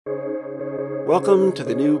Welcome to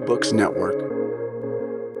the New Books Network.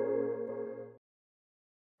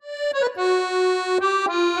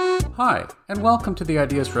 Hi, and welcome to the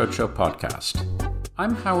Ideas Roadshow podcast.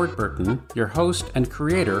 I'm Howard Burton, your host and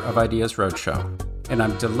creator of Ideas Roadshow, and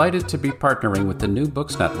I'm delighted to be partnering with the New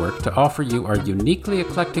Books Network to offer you our uniquely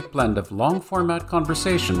eclectic blend of long-format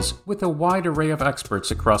conversations with a wide array of experts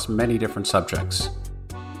across many different subjects.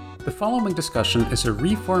 The following discussion is a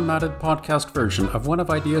reformatted podcast version of one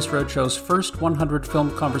of Ideas Roadshow's first 100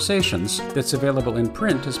 film conversations that's available in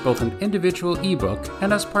print as both an individual ebook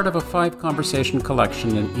and as part of a 5-conversation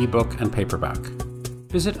collection in ebook and paperback.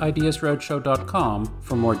 Visit ideasroadshow.com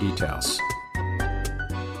for more details.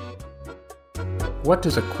 What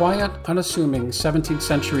does a quiet, unassuming 17th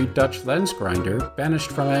century Dutch lens grinder,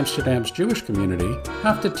 banished from Amsterdam's Jewish community,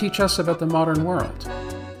 have to teach us about the modern world?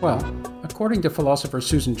 Well, according to philosopher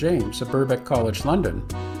Susan James of Birkbeck College, London,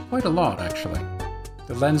 quite a lot, actually.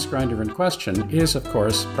 The lens grinder in question is, of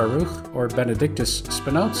course, Baruch or Benedictus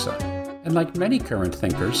Spinoza, and like many current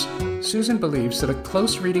thinkers, Susan believes that a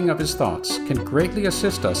close reading of his thoughts can greatly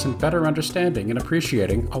assist us in better understanding and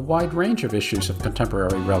appreciating a wide range of issues of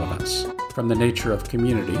contemporary relevance, from the nature of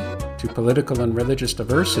community, to political and religious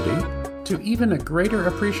diversity, to even a greater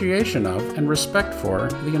appreciation of and respect for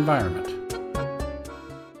the environment.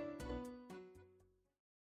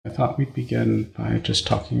 I thought we'd begin by just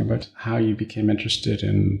talking about how you became interested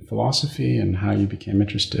in philosophy and how you became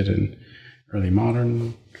interested in early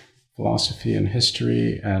modern philosophy and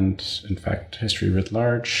history, and in fact, history writ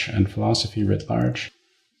large and philosophy writ large.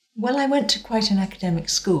 Well, I went to quite an academic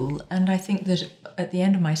school, and I think that at the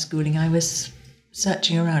end of my schooling, I was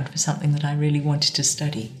searching around for something that I really wanted to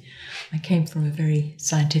study. I came from a very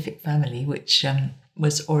scientific family, which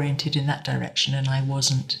was oriented in that direction, and I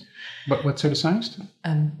wasn't. What sort of science?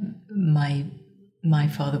 My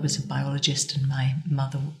father was a biologist, and my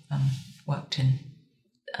mother worked in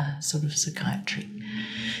sort of psychiatry.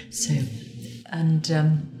 So, and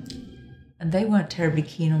they weren't terribly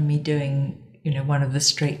keen on me doing, one of the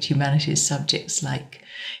straight humanities subjects like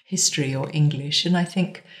history or English. And I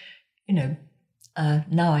think,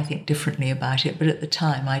 now I think differently about it, but at the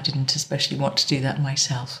time I didn't especially want to do that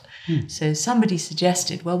myself. So somebody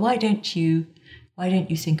suggested, well, why don't you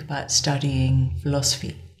think about studying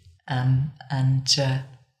philosophy? So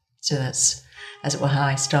that's, as it were, how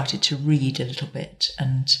I started to read a little bit,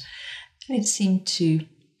 and it seemed to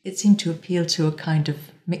appeal to a kind of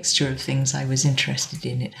mixture of things I was interested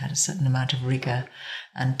in. It had a certain amount of rigour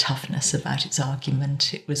and toughness about its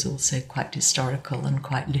argument. It was also quite historical and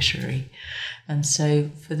quite literary. And so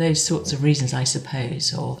for those sorts of reasons, I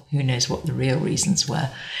suppose, or who knows what the real reasons were,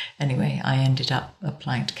 anyway, I ended up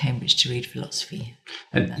applying to Cambridge to read philosophy.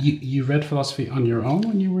 And you read philosophy on your own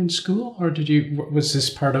when you were in school, or was this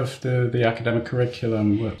part of the academic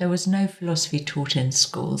curriculum? There was no philosophy taught in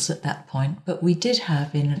schools at that point, but we did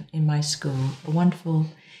have in my school a wonderful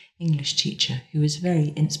English teacher who was a very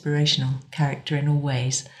inspirational character in all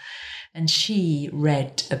ways. And she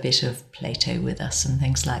read a bit of Plato with us and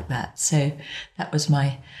things like that. So that was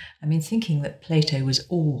thinking that Plato was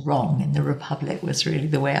all wrong in the Republic was really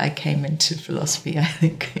the way I came into philosophy, I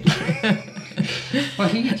think. Well,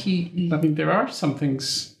 there are some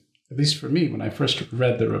things, at least for me, when I first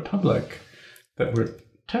read the Republic, that were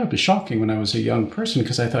terribly shocking when I was a young person,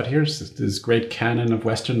 because I thought, here's this great canon of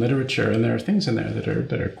Western literature, and there are things in there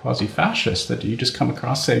that are quasi-fascist that you just come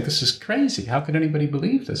across saying, this is crazy. How could anybody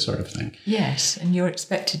believe this sort of thing? Yes, and you're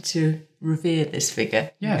expected to revere this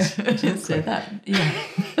figure. Yes, exactly. So that, yeah.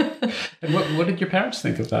 And what did your parents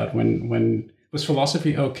think of that? When was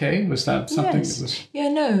philosophy okay? Was that something that was? Yeah,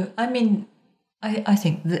 no. I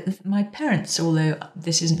think that my parents, although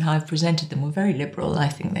this isn't how I've presented them, were very liberal. I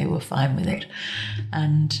think they were fine with it.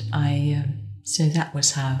 And so that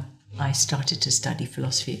was how I started to study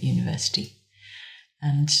philosophy at university.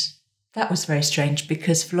 And that was very strange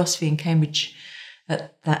because philosophy in Cambridge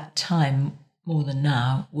at that time, more than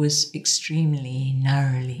now, was extremely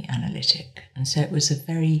narrowly analytic. And so it was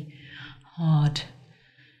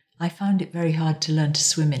I found it very hard to learn to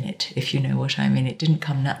swim in it, if you know what I mean. It didn't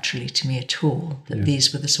come naturally to me at all that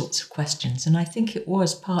These were the sorts of questions. And I think it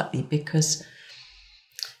was partly because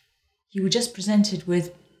you were just presented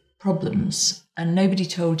with problems and nobody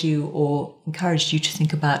told you or encouraged you to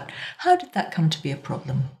think about how did that come to be a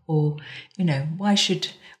problem? Or,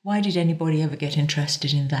 why did anybody ever get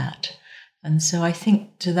interested in that? And so I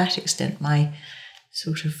think to that extent, my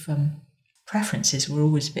sort of preferences were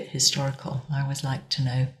always a bit historical. I always liked to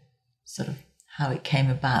know sort of how it came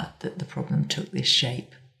about that the problem took this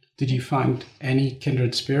shape. Did you find any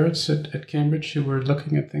kindred spirits at Cambridge who were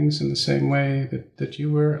looking at things in the same way that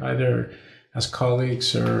you were, either as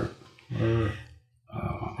colleagues or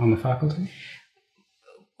on the faculty?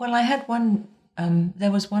 Well, I had one.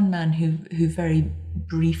 There was one man who very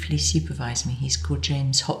briefly supervised me. He's called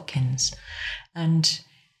James Hopkins, and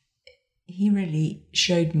he really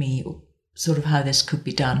showed me sort of how this could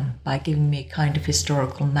be done by giving me a kind of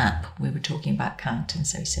historical map. We were talking about Kant, and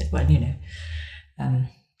so he said, well,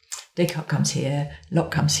 Descartes comes here,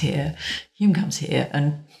 Locke comes here, Hume comes here,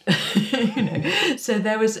 and so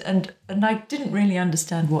there was, and I didn't really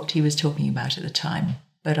understand what he was talking about at the time,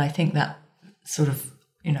 but I think that sort of,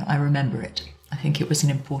 I remember it. I think it was an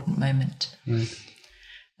important moment. Right.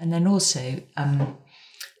 And then also,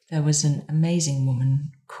 there was an amazing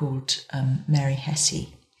woman called Mary Hesse,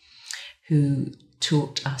 who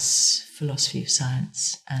taught us philosophy of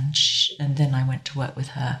science, and then I went to work with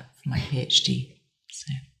her for my PhD.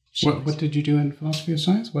 So what did you do in philosophy of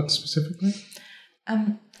science? What specifically?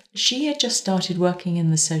 She had just started working in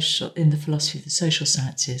the philosophy of the social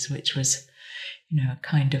sciences, which was, a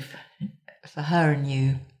kind of, for her, a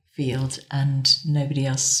new field, and nobody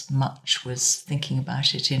else much was thinking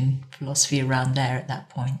about it in philosophy around there at that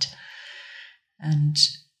point. And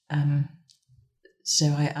so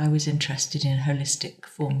I was interested in holistic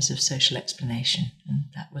forms of social explanation, and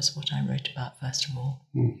that was what I wrote about first of all.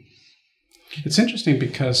 It's interesting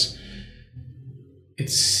because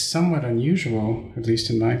it's somewhat unusual, at least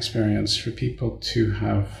in my experience, for people to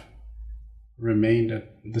have remained at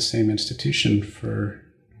the same institution from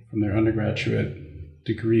their undergraduate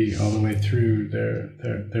degree all the way through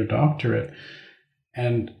their doctorate.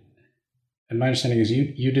 And my understanding is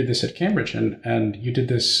you did this at Cambridge, and you did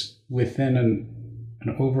this within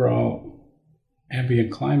an overall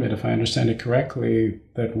ambient climate, if I understand it correctly,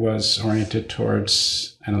 that was oriented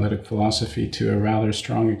towards analytic philosophy to a rather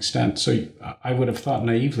strong extent. So I would have thought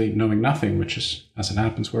naively, knowing nothing, which is, as it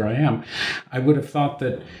happens, where I am, I would have thought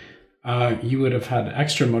that you would have had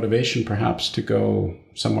extra motivation perhaps to go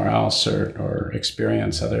somewhere else or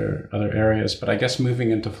experience other areas. But I guess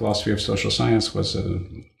moving into philosophy of social science was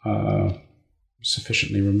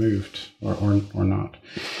sufficiently removed or not.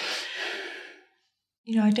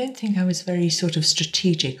 I don't think I was very sort of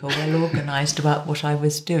strategic or well organised about what I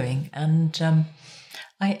was doing. And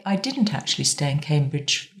I didn't actually stay in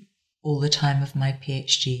Cambridge all the time of my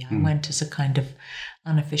PhD. I went as a kind of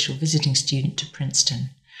unofficial visiting student to Princeton.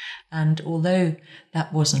 And although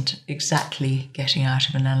that wasn't exactly getting out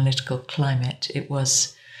of an analytical climate, it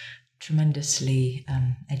was tremendously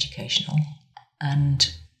educational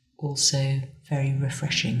and also very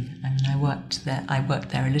refreshing. I mean, I worked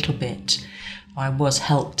there a little bit. I was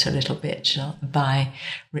helped a little bit by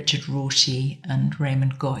Richard Rorty and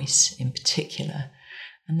Raymond Geuss in particular,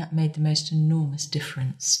 and that made the most enormous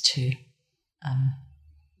difference to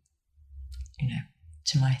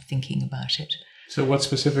my thinking about it. So what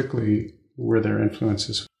specifically were their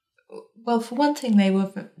influences? Well, for one thing, they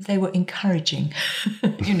were encouraging,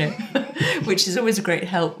 which is always a great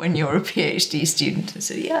help when you're a PhD student.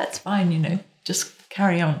 So yeah, it's fine, just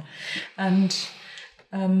carry on.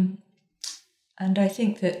 And I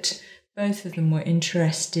think that both of them were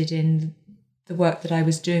interested in the work that I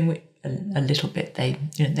was doing. A little bit,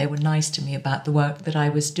 they were nice to me about the work that I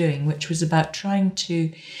was doing, which was about trying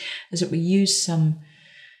to, as it were, use some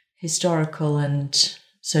historical and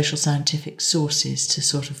social scientific sources to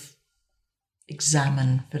sort of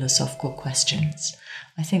examine philosophical questions.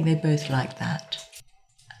 I think they both liked that.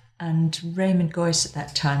 And Raymond Geuss at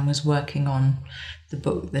that time was working on the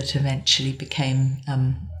book that eventually became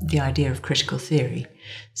The Idea of Critical Theory.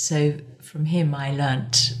 So from him I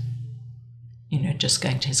learnt, just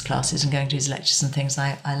going to his classes and going to his lectures and things,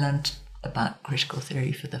 I learnt about critical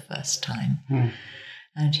theory for the first time.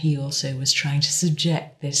 And he also was trying to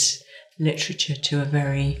subject this literature to a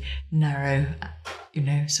very narrow,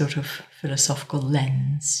 sort of philosophical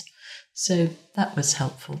lens. So that was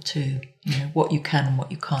helpful too, what you can and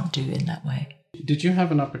what you can't do in that way. Did you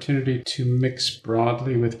have an opportunity to mix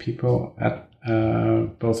broadly with people at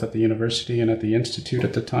both at the university and at the institute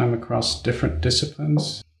at the time across different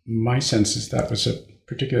disciplines? My sense is that was a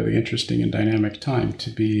particularly interesting and dynamic time to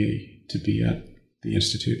be at the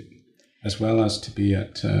institute as well as to be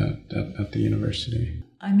at the university.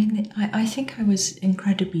 I mean, I think I was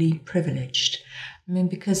incredibly privileged. I mean,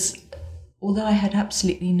 because although I had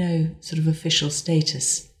absolutely no sort of official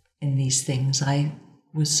status in these things, I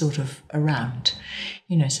was sort of around,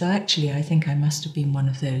 so actually I think I must have been one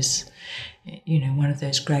of those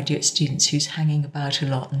graduate students who's hanging about a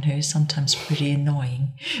lot and who's sometimes pretty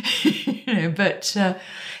annoying, but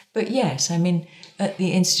yes, I mean, at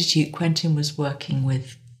the Institute, Quentin was working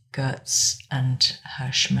with Geertz and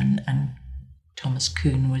Hirschman, and Thomas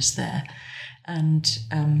Kuhn was there, and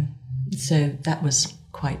So that was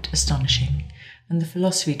quite astonishing. And the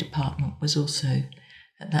philosophy department was also,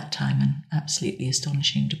 at that time, an absolutely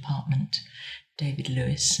astonishing department. David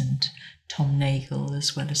Lewis and Tom Nagel,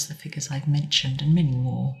 as well as the figures I've mentioned, and many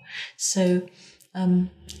more. So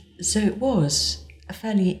it was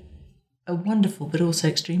a wonderful but also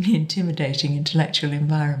extremely intimidating intellectual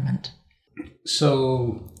environment.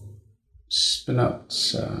 So,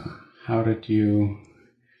 Spinoza, how did you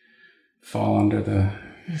fall under the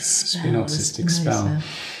Spinozistic spell?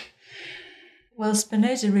 Well,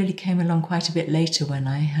 Spinoza really came along quite a bit later when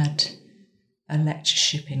I had a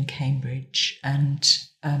lectureship in Cambridge, and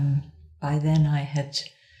by then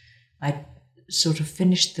I'd sort of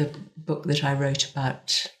finished the book that I wrote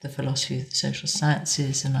about the philosophy of the social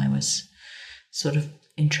sciences, and I was sort of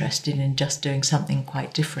interested in just doing something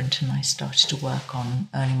quite different, and I started to work on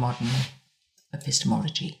early modern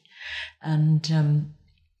epistemology. And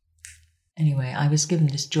anyway, I was given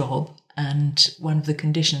this job, and one of the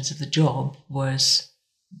conditions of the job was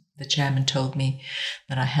the chairman told me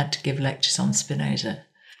that I had to give lectures on Spinoza.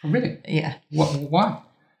 Oh, really? Yeah. Why?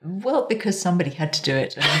 Well, because somebody had to do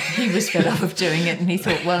it, and he was fed up of doing it, and he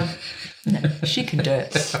thought, well, no, she can do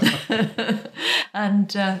it.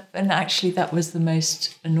 And actually that was the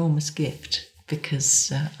most enormous gift,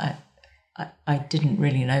 because I didn't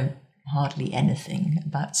really know hardly anything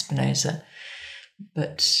about Spinoza,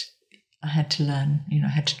 but I had to learn, I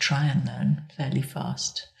had to try and learn fairly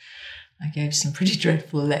fast. I gave some pretty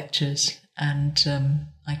dreadful lectures, and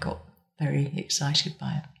I got very excited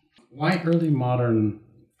by it. Why early modern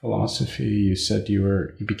philosophy? You said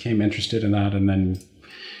you became interested in that, and then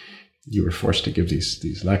you were forced to give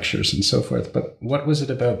these lectures and so forth. But what was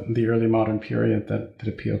it about the early modern period that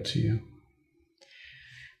appealed to you?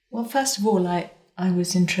 Well, first of all, I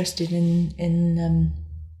was interested in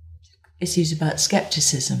issues about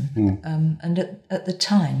skepticism. And at the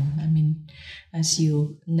time, I mean, as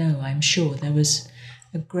you'll know, I'm sure, there was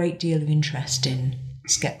a great deal of interest in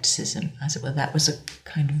skepticism, as it were. That was a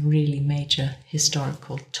kind of really major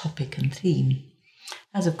historical topic and theme,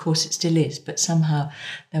 as of course it still is, but somehow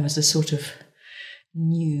there was a sort of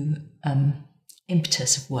new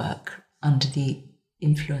impetus of work under the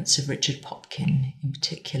influence of Richard Popkin in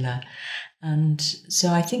particular. And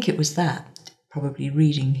so I think it was that, probably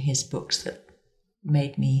reading his books, that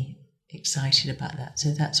made me excited about that.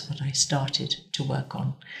 So that's what I started to work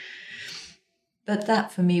on. But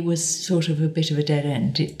that for me was sort of a bit of a dead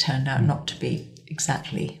end. It turned out not to be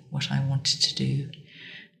exactly what I wanted to do.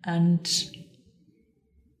 And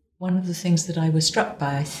one of the things that I was struck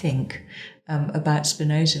by, I think, about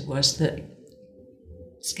Spinoza was that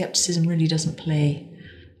skepticism really doesn't play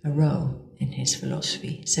a role in his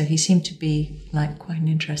philosophy. So he seemed to be like quite an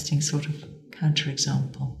interesting sort of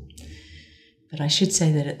counterexample. But I should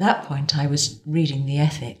say that at that point I was reading the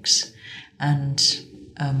Ethics, and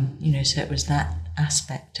so it was that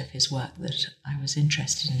aspect of his work that I was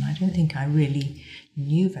interested in. I don't think I really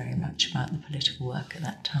knew very much about the political work at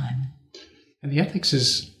that time. And the Ethics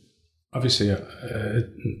is obviously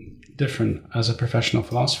different as a professional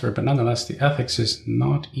philosopher, but nonetheless the Ethics is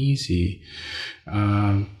not easy.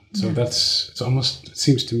 It's almost, it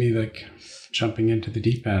seems to me like jumping into the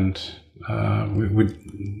deep end.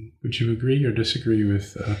 Would you agree or disagree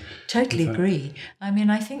with? Totally agree. I mean,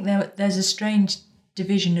 I think there's a strange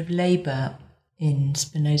division of labour in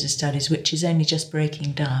Spinoza studies, which is only just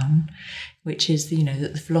breaking down, which is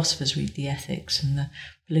that the philosophers read the Ethics and the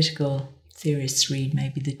political theorists read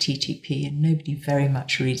maybe the TTP, and nobody very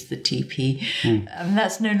much reads the TP. And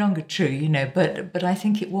that's no longer true, but I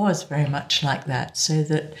think it was very much like that. So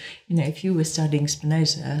that, if you were studying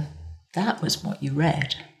Spinoza, that was what you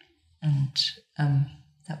read. And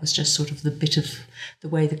that was just sort of the bit of the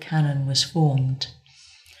way the canon was formed.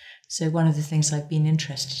 So one of the things I've been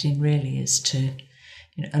interested in really is to,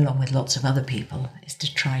 along with lots of other people, is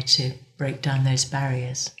to try to break down those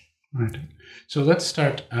barriers. Right. So let's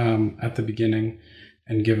start at the beginning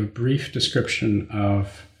and give a brief description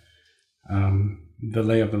of the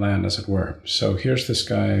lay of the land, as it were. So here's this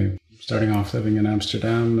guy starting off living in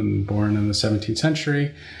Amsterdam and born in the 17th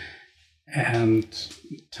century. And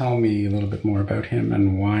tell me a little bit more about him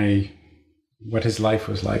and what his life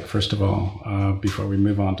was like, first of all, before we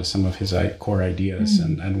move on to some of his core ideas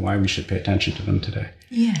and why we should pay attention to them today.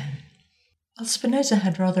 Yeah. Well, Spinoza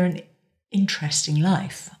had rather an interesting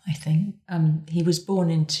life, I think. He was born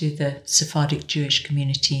into the Sephardic Jewish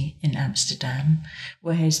community in Amsterdam,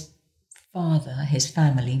 where his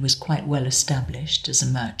family was quite well established as a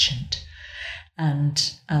merchant.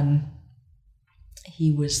 And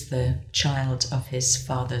he was the child of his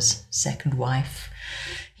father's second wife.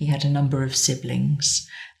 He had a number of siblings,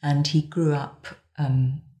 and he grew up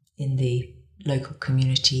in in the local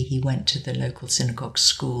community. He went to the local synagogue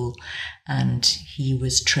school and he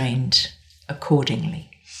was trained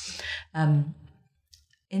accordingly.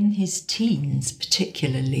 In his teens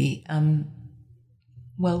particularly,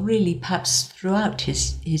 really perhaps throughout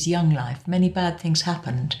his young life, many bad things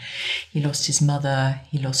happened. He lost his mother,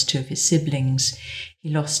 he lost 2 of his siblings, he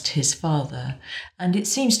lost his father. And it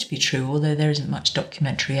seems to be true, although there isn't much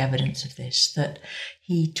documentary evidence of this, that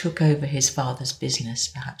he took over his father's business,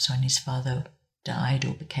 perhaps when his father died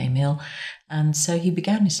or became ill. And so he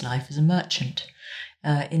began his life as a merchant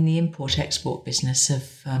in the import-export business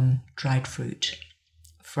of dried fruit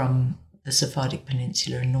from the Sephardic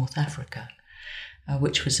Peninsula in North Africa,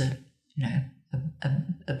 which was a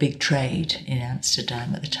big trade in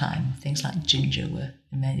Amsterdam at the time. Things like ginger were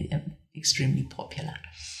extremely popular.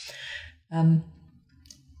 And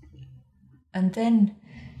then,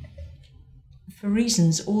 for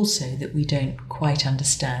reasons also that we don't quite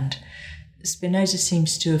understand, Spinoza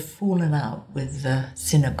seems to have fallen out with the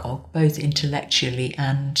synagogue, both intellectually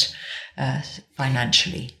and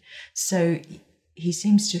financially. So he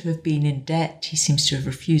seems to have been in debt. He seems to have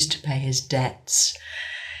refused to pay his debts.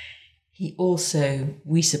 He also,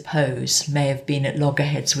 we suppose, may have been at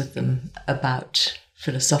loggerheads with them about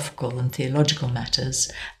philosophical and theological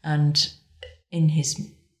matters. And in his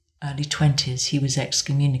early 20s, he was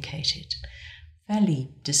excommunicated, fairly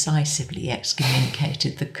decisively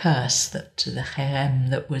excommunicated. The curse, the cherem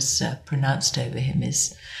that was pronounced over him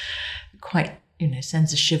is quite,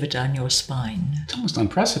 sends a shiver down your spine. It's almost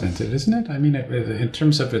unprecedented, isn't it? I mean, in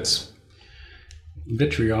terms of its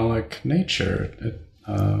vitriolic nature,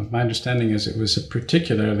 my understanding is it was a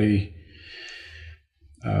particularly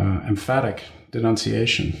emphatic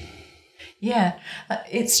denunciation. Yeah,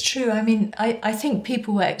 it's true. I mean, I think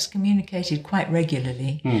people were excommunicated quite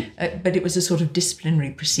regularly, but it was a sort of disciplinary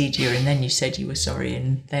procedure, and then you said you were sorry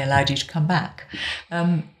and they allowed you to come back.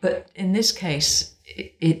 But in this case,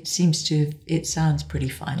 it sounds pretty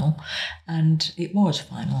final, and it was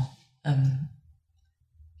final.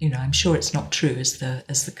 I'm sure it's not true as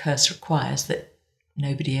the curse requires that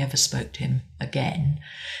nobody ever spoke to him again,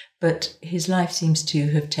 but his life seems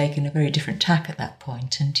to have taken a very different tack at that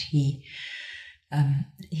point, and he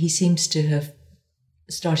seems to have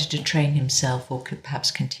started to train himself, or could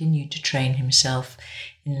perhaps continue to train himself,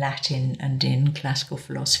 in Latin and in classical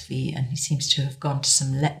philosophy, and he seems to have gone to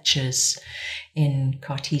some lectures in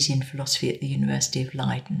Cartesian philosophy at the University of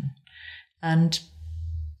Leiden, and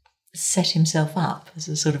set himself up as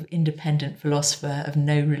a sort of independent philosopher of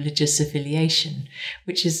no religious affiliation,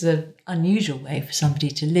 which is an unusual way for somebody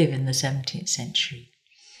to live in the 17th century.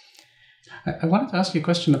 I wanted to ask you a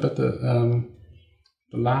question about the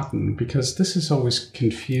Latin, because this has always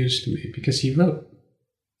confused me, because he wrote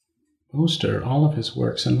all of his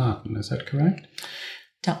works in Latin, is that correct?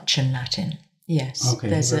 Dutch and Latin, yes. Okay,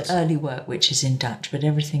 there's an early work which is in Dutch, but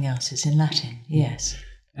everything else is in Latin, yes.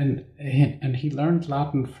 And he learned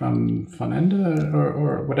Latin from Van Ende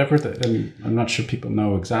or whatever. I'm not sure people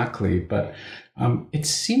know exactly, but it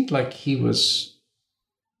seemed like he was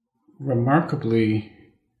remarkably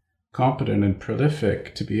competent and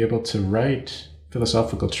prolific to be able to write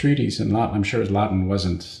philosophical treatises in Latin. I'm sure his Latin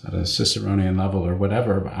wasn't at a Ciceronian level or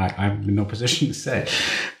whatever, but I'm in no position to say.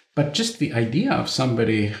 But just the idea of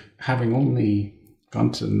somebody having only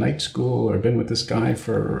gone to night school or been with this guy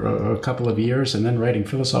for a couple of years and then writing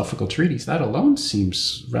philosophical treatises, that alone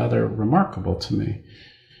seems rather remarkable to me.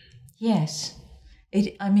 Yes,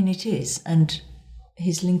 it is. And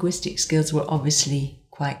his linguistic skills were obviously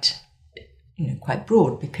quite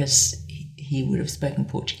broad, because he would have spoken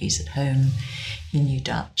Portuguese at home, he knew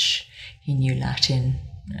Dutch, he knew Latin,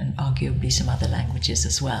 and arguably some other languages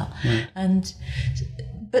as well. Mm.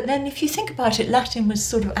 But then if you think about it, Latin was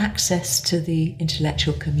sort of access to the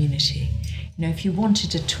intellectual community. If you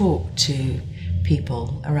wanted to talk to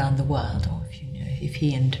people around the world, or if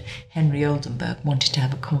he and Henry Oldenburg wanted to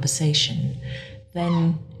have a conversation,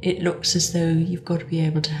 then it looks as though you've got to be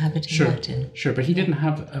able to have it in Latin. Sure, but he didn't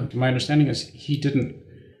have, my understanding is he didn't,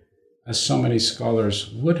 as so many scholars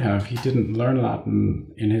would have, he didn't learn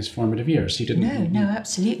Latin in his formative years. He didn't. No,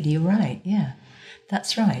 absolutely, you're right, yeah.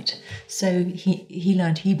 That's right. So he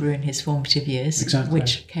learned Hebrew in his formative years, exactly,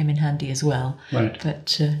 which came in handy as well. Right.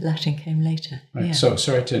 But Latin came later. Right. Yeah. So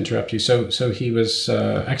sorry to interrupt you. So he was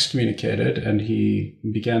excommunicated, and he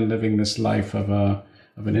began living this life of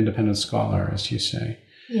an independent scholar, as you say.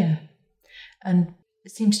 Yeah, and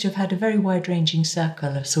it seems to have had a very wide-ranging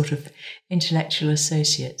circle of sort of intellectual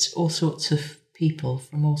associates, all sorts of people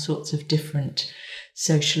from all sorts of different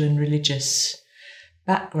social and religious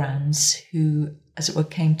backgrounds who, as it were,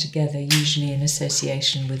 came together, usually in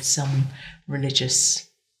association with some religious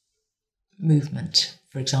movement.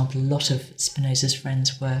 For example, a lot of Spinoza's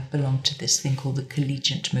friends belonged to this thing called the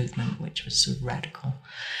collegiate movement, which was sort of radical,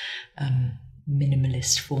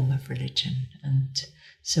 minimalist form of religion, and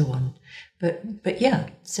so on. But yeah,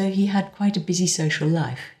 so he had quite a busy social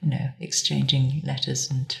life, exchanging letters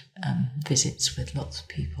and visits with lots of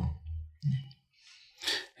people.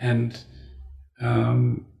 And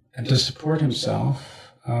to support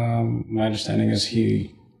himself, my understanding is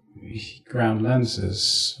he ground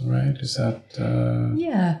lenses, right? Is that...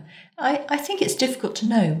 Yeah. I think it's difficult to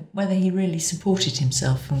know whether he really supported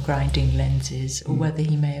himself from grinding lenses or whether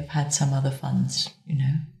he may have had some other funds,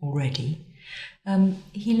 already.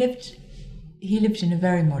 He lived in a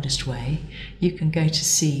very modest way. You can go to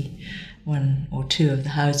see one or two of the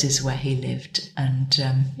houses where he lived, and,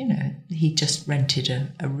 he just rented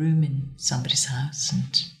a room in somebody's house,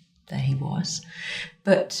 and there he was.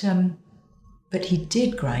 But he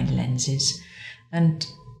did grind lenses, and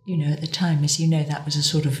at the time, as you know, that was a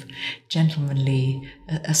sort of gentlemanly,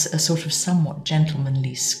 a sort of somewhat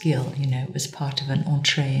gentlemanly skill. It was part of an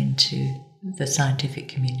entree into the scientific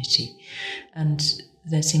community, and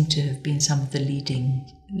there seem to have been some of the leading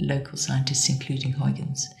local scientists, including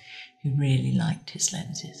Huygens, who really liked his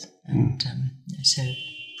lenses, and so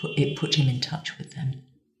it put him in touch with them.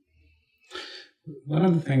 One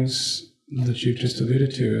of the things that you just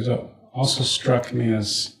alluded to is also struck me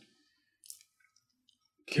as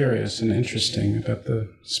curious and interesting about the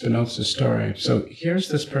Spinoza story. So here's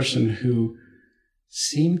this person who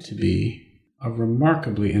seemed to be a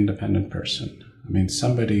remarkably independent person. I mean,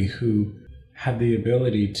 somebody who had the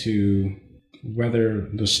ability to weather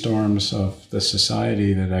the storms of the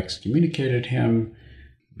society that excommunicated him,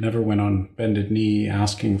 never went on bended knee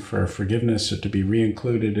asking for forgiveness or to be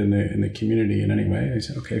re-included in the community in any way. He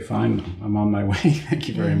said, okay, fine, I'm on my way. Thank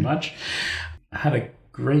you very much. Had a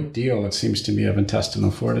great deal, it seems to me, of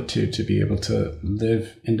intestinal fortitude to be able to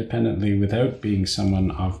live independently without being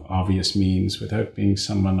someone of obvious means, without being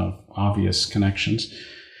someone of obvious connections.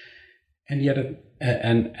 And yet,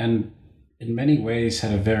 and in many ways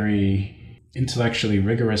had a very intellectually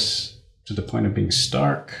rigorous, to the point of being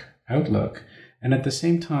stark, outlook. And at the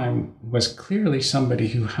same time was clearly somebody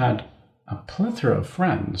who had a plethora of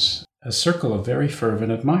friends, a circle of very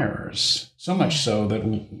fervent admirers. So much so that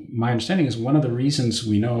my understanding is one of the reasons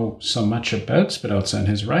we know so much about Spinoza and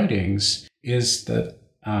his writings is that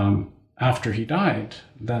after he died,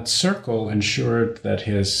 that circle ensured that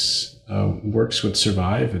his works would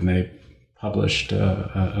survive, and they published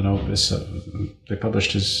an opus. They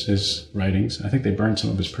published his writings. I think they burned some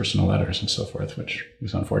of his personal letters and so forth, which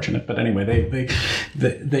was unfortunate. But anyway,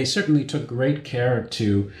 they certainly took great care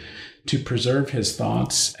to preserve his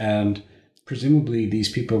thoughts, and presumably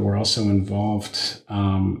these people were also involved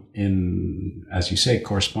in, as you say,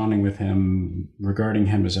 corresponding with him, regarding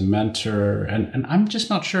him as a mentor. And I'm just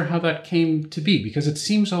not sure how that came to be, because it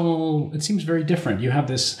seems very different. You have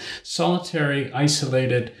this solitary,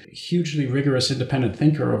 isolated, hugely rigorous, independent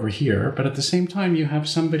thinker over here, but at the same time you have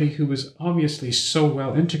somebody who was obviously so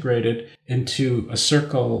well integrated into a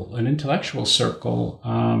circle, an intellectual circle,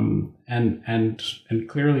 and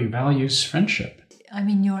clearly values friendship. I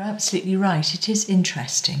mean, you're absolutely right. It is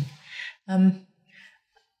interesting.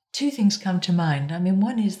 Two things come to mind. I mean,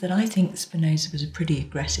 one is that I think Spinoza was a pretty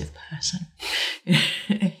aggressive person.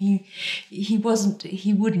 He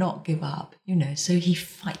would not give up, so he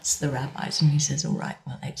fights the rabbis and he says, all right,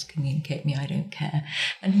 well, excommunicate me, I don't care.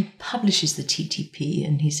 And he publishes the TTP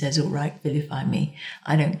and he says, all right, vilify me,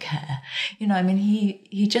 I don't care.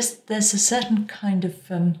 He just, there's a certain kind of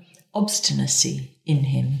obstinacy in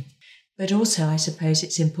him. But also, I suppose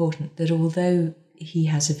it's important that although he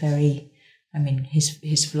has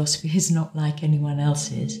his philosophy is not like anyone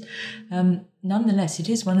else's, nonetheless, it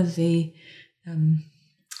is one of the,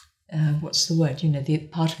 the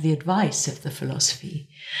part of the advice of the philosophy,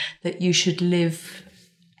 that you should live,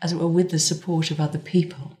 as it were, with the support of other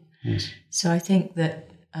people. Yes. So I think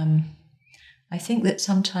that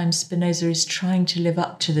sometimes Spinoza is trying to live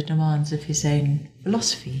up to the demands of his own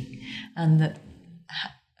philosophy, and that,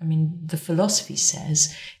 the philosophy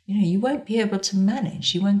says, you won't be able to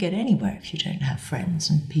manage, you won't get anywhere if you don't have friends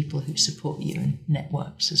and people who support you, and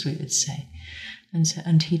networks, as we would say.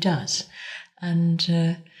 And he does. And,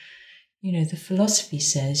 the philosophy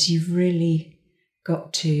says you've really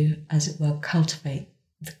got to, as it were, cultivate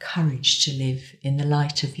the courage to live in the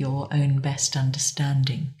light of your own best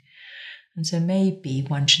understanding. And so maybe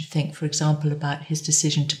one should think, for example, about his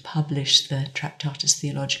decision to publish the Tractatus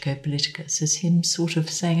Theologico-Politicus as him sort of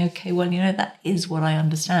saying, okay, well, that is what I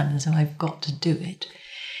understand, and so I've got to do it,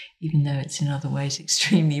 even though it's in other ways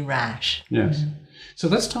extremely rash. Yes. So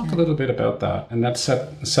let's talk a little bit about that, and that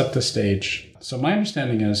set the stage. So my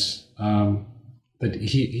understanding is that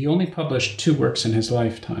he only published 2 works in his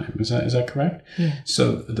lifetime. Is that correct? Yeah.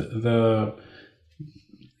 So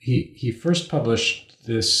he first published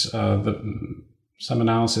this some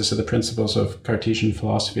analysis of the principles of Cartesian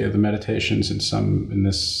philosophy of the Meditations in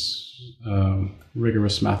this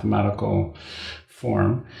rigorous mathematical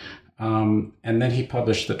form. And then he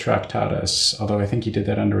published the Tractatus, although I think he did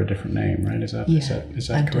that under a different name, right? Is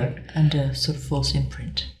that correct? And a sort of false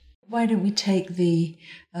imprint. Why don't we take the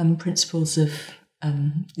principles of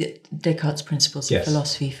Descartes' principles of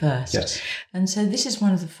philosophy first? Yes. And so this is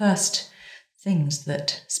one of the first things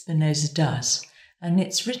that Spinoza does. And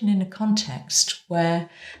it's written in a context where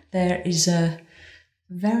there is a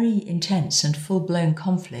very intense and full-blown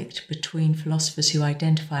conflict between philosophers who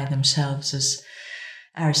identify themselves as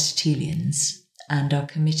Aristotelians and are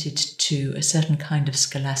committed to a certain kind of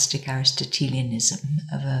scholastic Aristotelianism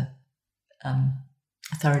of a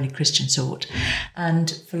thoroughly Christian sort,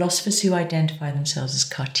 and philosophers who identify themselves as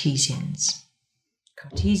Cartesians.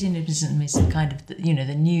 Cartesianism is kind of the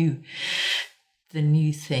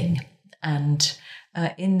new thing, and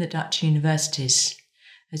in the Dutch universities,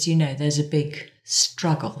 as you know, there's a big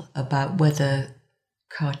struggle about whether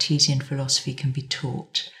Cartesian philosophy can be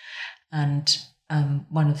taught, and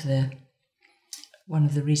one of the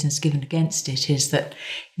reasons given against it is that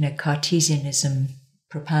Cartesianism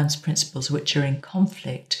propounds principles which are in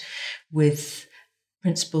conflict with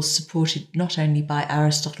principles supported not only by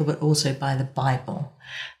Aristotle but also by the Bible,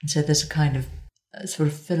 and so there's a kind of sort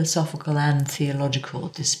of philosophical and theological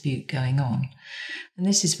dispute going on, and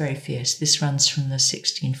this is very fierce. This runs from the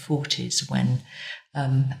 1640s when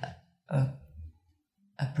a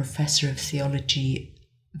professor of theology,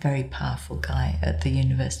 very powerful guy at the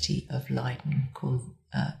University of Leiden called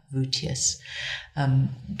Voetius,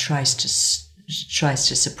 tries to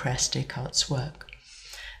suppress Descartes' work.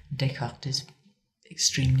 Descartes is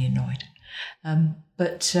extremely annoyed.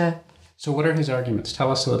 So what are his arguments?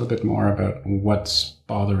 Tell us a little bit more about what's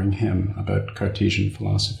bothering him about Cartesian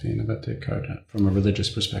philosophy and about Descartes from a religious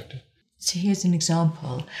perspective. So here's an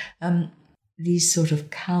example. These sort of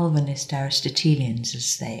Calvinist Aristotelians,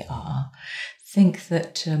 as they are, think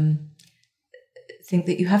that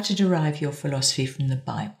you have to derive your philosophy from the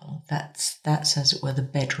Bible. That's as it were the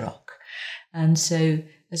bedrock. And so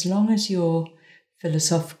as long as your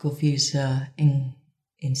philosophical views are in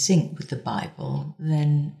sync with the Bible,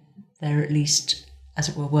 then they're at least, as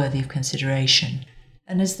it were, worthy of consideration.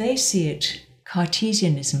 And as they see it,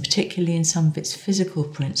 Cartesianism, particularly in some of its physical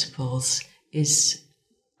principles, is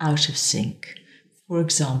out of sync. For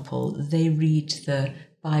example, they read the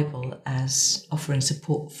Bible as offering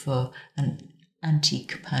support for an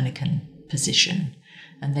anti-Copernican position.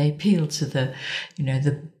 And they appeal to the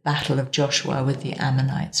battle of Joshua with the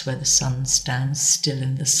Ammonites, where the sun stands still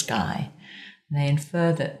in the sky. And they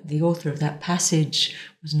infer that the author of that passage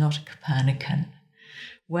was not a Copernican,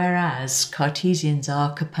 whereas Cartesians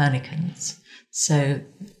are Copernicans. So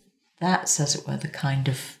that's, as it were, the kind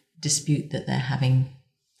of dispute that they're having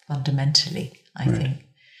fundamentally, I think.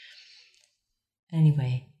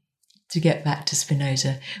 Anyway, to get back to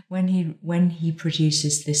Spinoza, when he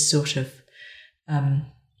produces this sort of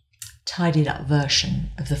tidied up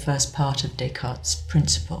version of the first part of Descartes'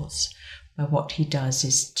 principles, where what he does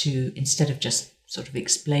is to, instead of just sort of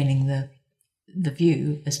explaining the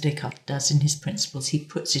view as Descartes does in his principles, he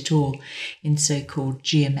puts it all in so-called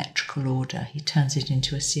geometrical order. He turns it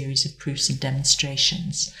into a series of proofs and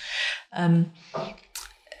demonstrations.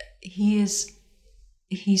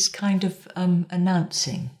 He's kind of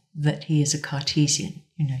announcing that he is a Cartesian.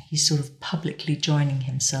 He's sort of publicly joining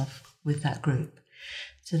himself with that group.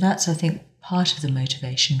 So that's, I think, part of the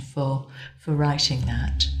motivation for writing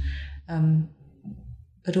that.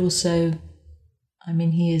 But also,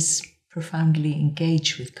 he is profoundly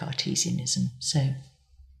engaged with Cartesianism, so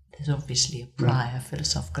there's obviously a prior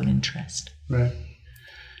philosophical interest. Right.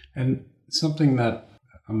 And something that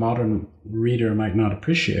a modern reader might not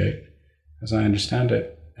appreciate, as I understand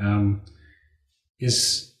it,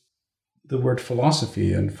 is the word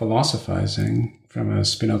philosophy and philosophizing from a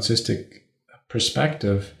Spinozistic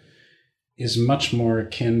perspective is much more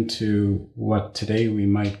akin to what today we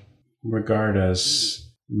might regard as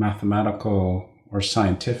mathematical or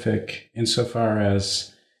scientific, insofar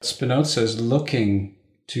as Spinoza is looking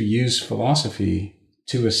to use philosophy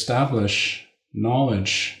to establish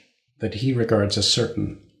knowledge that he regards as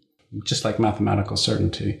certain, just like mathematical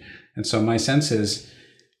certainty. And so my sense is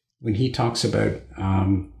when he talks about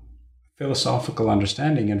philosophical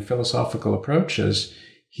understanding and philosophical approaches,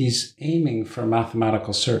 he's aiming for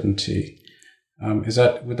mathematical certainty. Would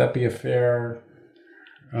that be a fair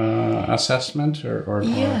assessment or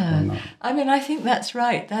not? I mean, I think that's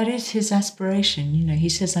right. That is his aspiration. He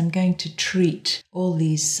says, I'm going to treat all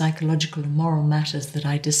these psychological and moral matters that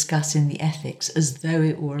I discuss in the ethics as though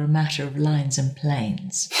it were a matter of lines and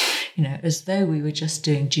planes, as though we were just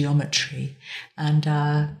doing geometry and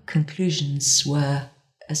our conclusions were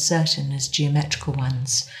as certain as geometrical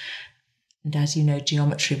ones. And as you know,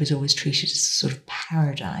 geometry was always treated as a sort of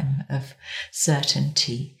paradigm of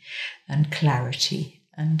certainty and clarity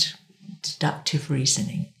and deductive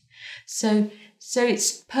reasoning. So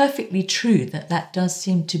it's perfectly true that does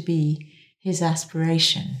seem to be his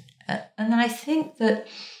aspiration. And I think that,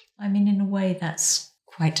 in a way, that's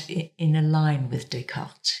quite in a line with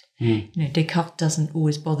Descartes. Descartes doesn't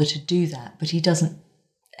always bother to do that, but he doesn't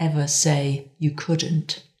ever say you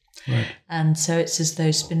couldn't. Right. And so it's as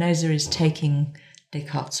though Spinoza is taking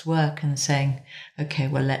Descartes' work and saying, okay,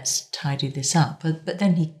 well, let's tidy this up. But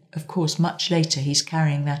then he, of course, much later, he's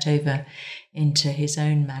carrying that over into his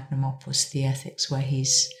own magnum opus, The Ethics, where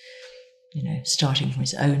he's, starting from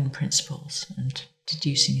his own principles and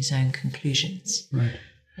deducing his own conclusions. Right.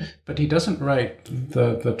 But he doesn't write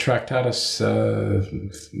the Tractatus,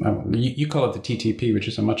 you call it the TTP, which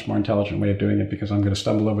is a much more intelligent way of doing it because I'm going to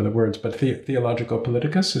stumble over the words, but Theological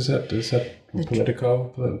Politicus, is that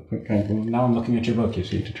Politico? Okay, well, now I'm looking at your book, you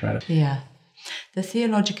see, to try to... Yeah. The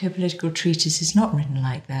Theologico-Political Treatise is not written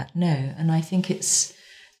like that, no, and I think it's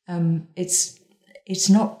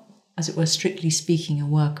not, as it were, strictly speaking, a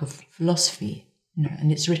work of philosophy.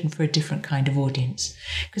 And it's written for a different kind of audience.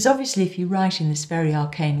 Because obviously if you write in this very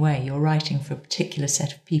arcane way, you're writing for a particular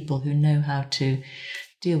set of people who know how to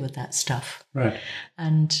deal with that stuff. Right.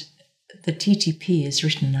 And the TTP is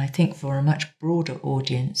written, I think, for a much broader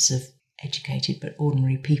audience of educated but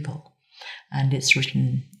ordinary people. And it's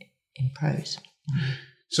written in prose.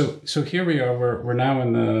 So here we are. We're now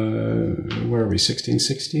in the, where are we?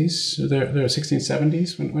 1660s. So they're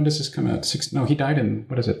 1670s. When does this come out? He died in,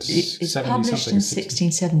 what is it? It's published in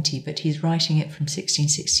 1670, but he's writing it from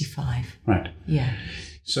 1665. Right. Yeah.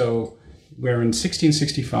 So we're in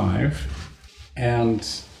 1665, and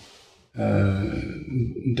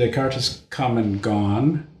Descartes has come and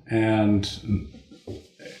gone, and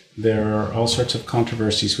there are all sorts of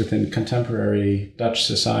controversies within contemporary Dutch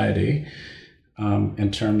society. In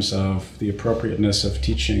terms of the appropriateness of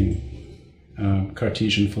teaching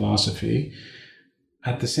Cartesian philosophy.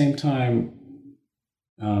 At the same time,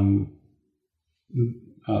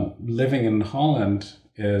 living in Holland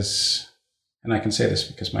is, and I can say this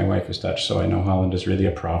because my wife is Dutch, so I know Holland is really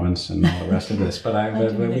a province and all the rest of this, but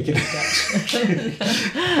we can...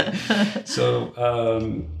 So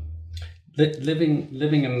living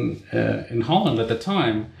in Holland at the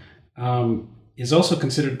time, is also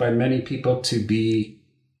considered by many people to be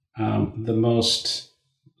the most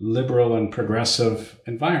liberal and progressive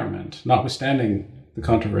environment, notwithstanding the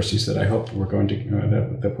controversies that I hope we're going to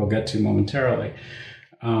that we'll get to momentarily.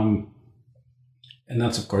 And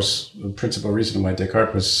that's, of course, the principal reason why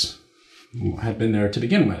Descartes had been there to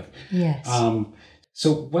begin with. Yes.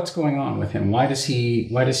 So what's going on with him? Why does he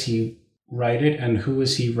write it, and who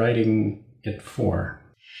is he writing it for?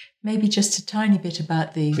 Maybe just a tiny bit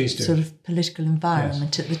about the sort of political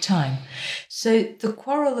environment at the time. So the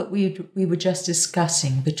quarrel that we were just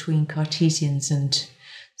discussing between Cartesians and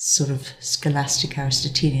sort of scholastic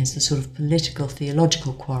Aristotelians, the sort of political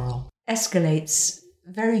theological quarrel, escalates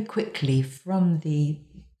very quickly from the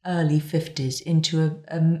early 50s into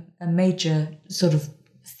a major sort of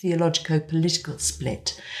theologico-political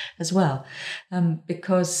split as well,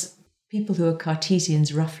 because people who are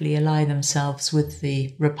Cartesians roughly ally themselves with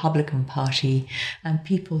the Republican Party, and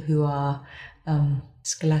people who are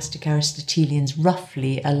scholastic Aristotelians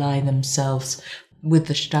roughly ally themselves with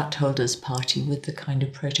the Stadtholder's Party, with the kind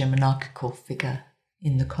of proto-monarchical figure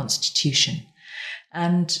in the constitution.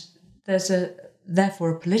 And there's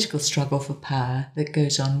therefore a political struggle for power that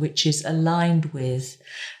goes on, which is aligned with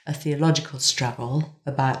a theological struggle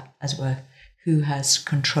about, as it were, who has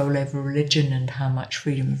control over religion and how much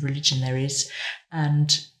freedom of religion there is,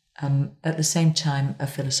 and at the same time a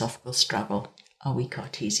philosophical struggle. Are we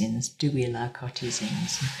Cartesians? Do we allow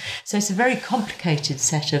Cartesians? So it's a very complicated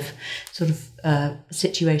set of sort of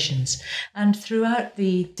situations. And throughout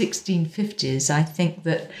the 1650s, I think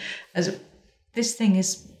that this thing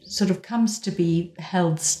is sort of comes to be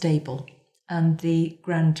held stable, and the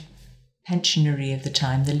Grand Pensionary of the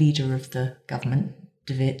time, the leader of the government,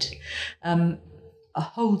 De Witt,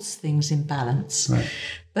 holds things in balance. Right.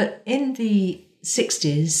 But in the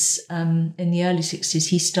 60s, in the early 60s,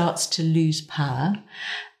 he starts to lose power.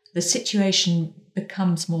 The situation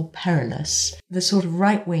becomes more perilous. The sort of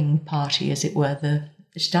right-wing party, as it were, the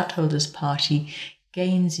Stadtholder's Party,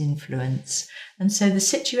 gains influence. And so the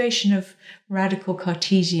situation of radical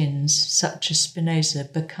Cartesians such as Spinoza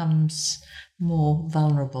becomes more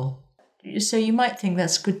vulnerable. So you might think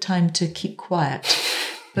that's a good time to keep quiet,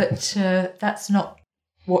 but that's not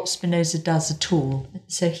what Spinoza does at all.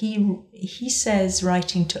 So he says,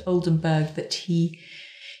 writing to Oldenburg, that he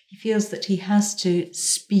feels that he has to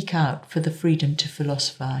speak out for the freedom to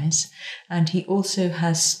philosophize, and he also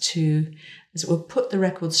has to, as it were, put the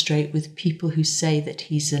record straight with people who say that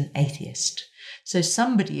he's an atheist. So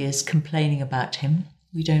somebody is complaining about him.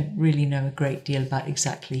 We don't really know a great deal about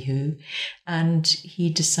exactly who, and he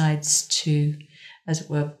decides to, as it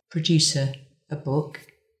were, produce a book.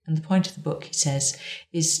 And the point of the book, he says,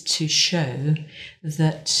 is to show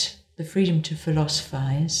that the freedom to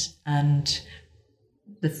philosophize and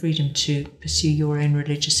the freedom to pursue your own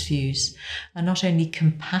religious views are not only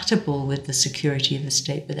compatible with the security of the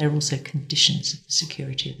state, but they're also conditions of the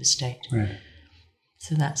security of the state. Right.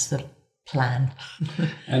 So that's the plan.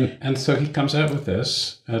 And so he comes out with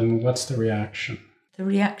this, and what's the reaction? The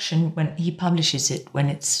reaction, when he publishes it, when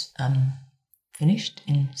it's finished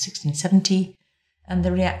in 1670, and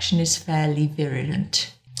the reaction is fairly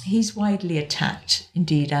virulent. He's widely attacked,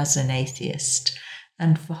 indeed, as an atheist,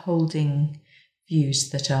 and for holding views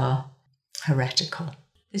that are heretical.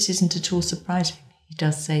 This isn't at all surprising. He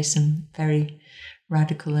does say some very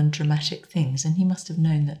radical and dramatic things, and he must have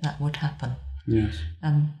known that that would happen. Yes.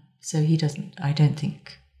 So he doesn't. I don't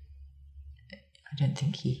think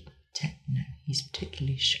he's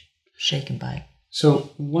particularly shaken by it.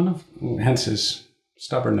 So hence his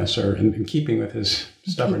stubbornness, or in keeping with his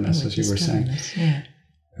stubbornness, as you were saying. Yeah.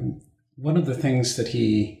 One of the things that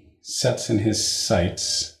he sets in his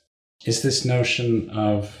sights is this notion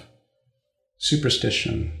of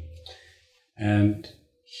superstition. And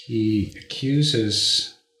he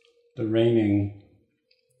accuses the reigning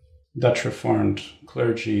Dutch Reformed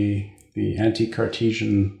clergy, the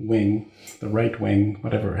anti-Cartesian wing, the right wing,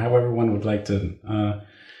 however one would like to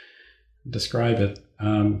describe it,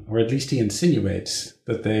 or at least he insinuates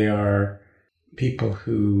that they are people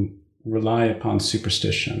who rely upon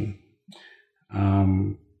superstition.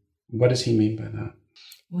 What does he mean by that?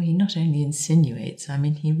 Well, he not only insinuates,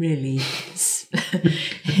 he really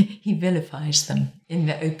he vilifies them in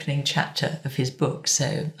the opening chapter of his book.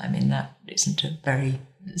 So, that isn't a very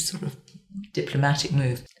sort of diplomatic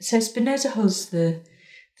move. So Spinoza holds the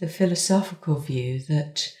philosophical view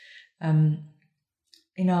that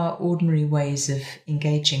in our ordinary ways of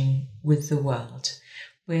engaging with the world,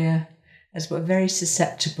 we're very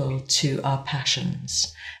susceptible to our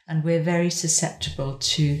passions, and we're very susceptible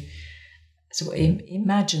to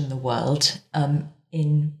imagine the world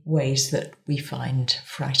in ways that we find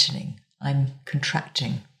frightening. I'm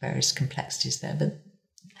contracting various complexities there, but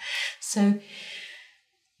so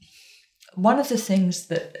one of the things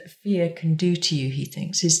that fear can do to you, he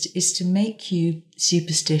thinks, is to make you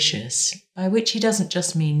superstitious, by which he doesn't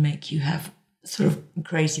just mean make you have sort of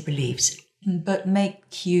crazy beliefs, but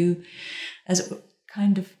make you as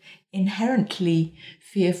kind of inherently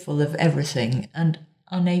fearful of everything and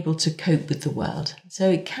unable to cope with the world. So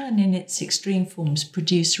it can, in its extreme forms,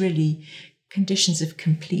 produce really conditions of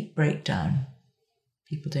complete breakdown.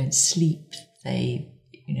 People don't sleep, they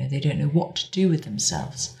don't know what to do with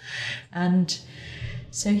themselves. And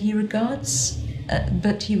so he regards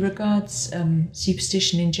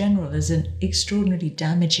superstition in general as an extraordinarily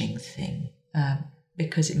damaging thing,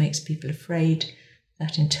 because it makes people afraid.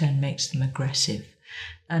 That in turn makes them aggressive.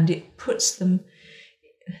 And it puts them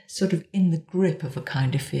sort of in the grip of a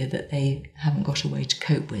kind of fear that they haven't got a way to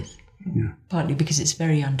cope with. Yeah. Partly because it's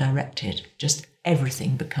very undirected. Just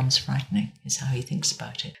everything becomes frightening, is how he thinks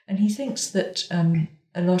about it. And he thinks that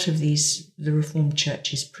a lot of the Reformed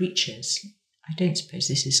Church's preachers, I don't suppose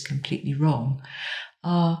this is completely wrong,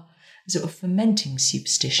 are sort of fomenting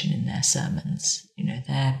superstition in their sermons.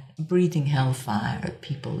 They're breathing hellfire at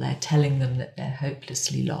people. They're telling them that they're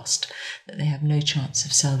hopelessly lost, that they have no chance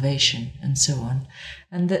of salvation, and so on.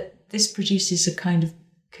 And that this produces a kind of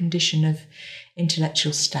condition of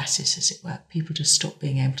intellectual stasis, as it were. People just stop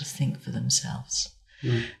being able to think for themselves.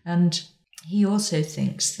 Mm. And he also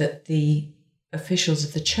thinks that the officials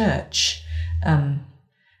of the church are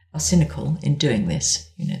cynical in doing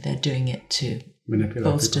this. They're doing it to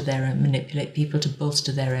manipulate people to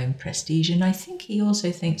bolster their own prestige. And I think he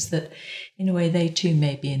also thinks that, in a way, they too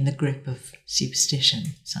may be in the grip of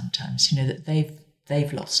superstition sometimes, that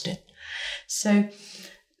they've lost it. So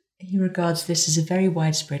he regards this as a very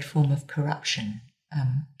widespread form of corruption,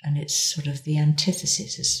 and it's sort of the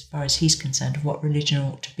antithesis, as far as he's concerned, of what religion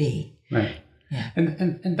ought to be. Right. Yeah.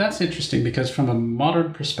 And that's interesting, because from a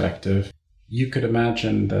modern perspective, you could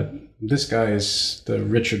imagine that this guy is the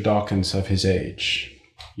Richard Dawkins of his age.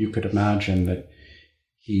 You could imagine that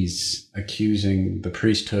he's accusing the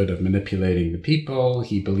priesthood of manipulating the people.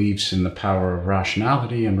 He believes in the power of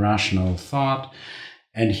rationality and rational thought.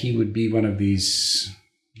 And he would be one of these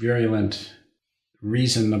virulent,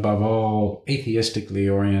 reason above all,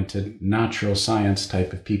 atheistically oriented, natural science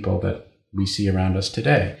type of people that we see around us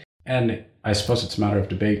today. And I suppose it's a matter of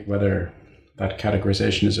debate whether that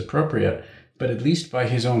categorization is appropriate, but at least by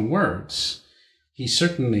his own words, he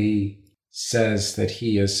certainly says that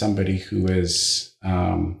he is somebody who is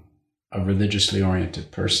a religiously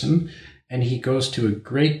oriented person, and he goes to a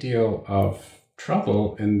great deal of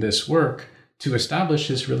trouble in this work to establish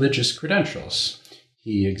his religious credentials.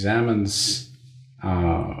 He examines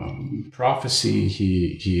prophecy,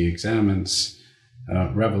 he examines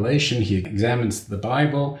revelation, he examines the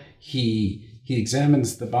Bible, he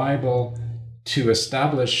examines the Bible to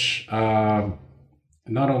establish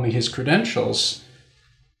not only his credentials,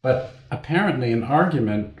 but apparently an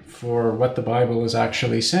argument for what the Bible is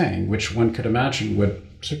actually saying, which one could imagine would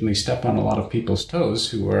certainly step on a lot of people's toes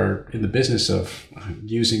who are in the business of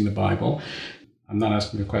using the Bible. I'm not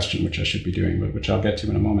asking a question, which I should be doing, but which I'll get to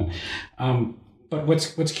in a moment. But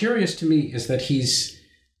what's curious to me is that he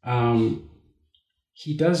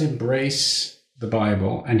does embrace the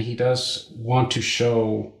Bible, and he does want to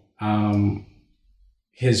show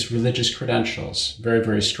his religious credentials very,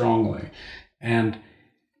 very strongly. And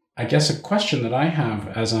I guess a question that I have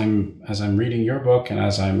as I'm reading your book and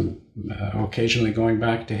as I'm occasionally going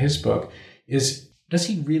back to his book is, does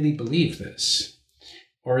he really believe this?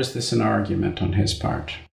 Or is this an argument on his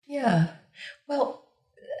part? Yeah. Well,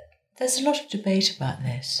 there's a lot of debate about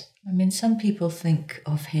this. I mean, some people think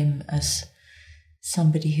of him as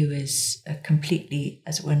somebody who is a completely,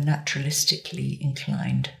 as it were, naturalistically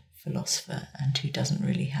inclined philosopher and who doesn't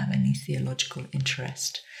really have any theological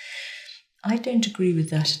interest. I don't agree with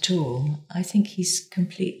that at all. I think he's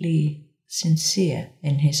completely sincere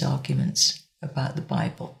in his arguments about the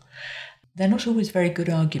Bible. They're not always very good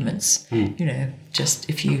arguments, just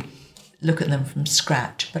if you look at them from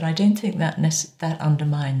scratch, but I don't think that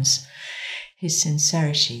undermines his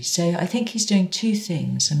sincerity. So I think he's doing two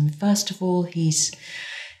things. And first of all, he's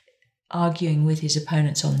arguing with his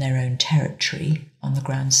opponents on their own territory on the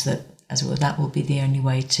grounds that, as well, that will be the only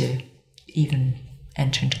way to even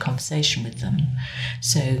enter into conversation with them.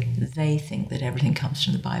 So they think that everything comes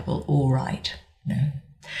from the Bible, all right,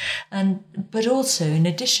 but also, in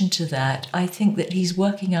addition to that, I think that he's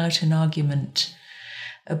working out an argument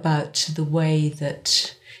about the way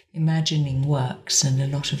that imagining works and a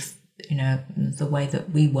lot of, the way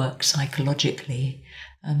that we work psychologically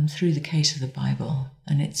through the case of the Bible.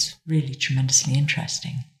 And it's really tremendously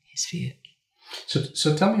interesting, his view.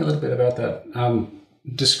 So tell me a little bit about that.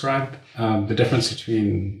 Describe the difference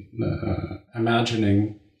between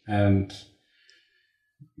imagining and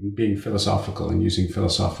being philosophical and using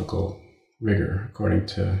philosophical rigor, according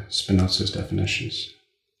to Spinoza's definitions.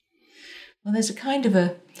 Well, there's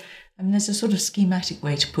a sort of schematic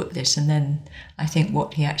way to put this, and then I think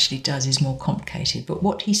what he actually does is more complicated. But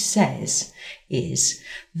what he says is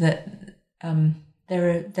that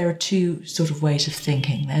there are two sort of ways of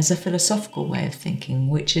thinking. There's a philosophical way of thinking,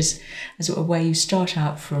 which is as it were where you start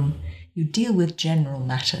out from, you deal with general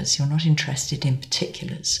matters, you're not interested in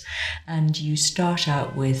particulars, and you start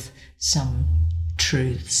out with some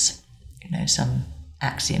truths, some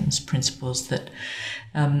axioms, principles that,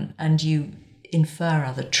 and you infer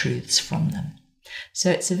other truths from them.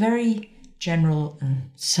 So it's a very general and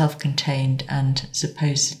self-contained and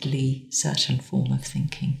supposedly certain form of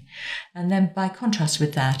thinking. And then by contrast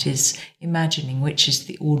with that is imagining, which is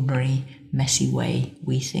the ordinary, messy way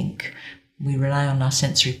we think. We rely on our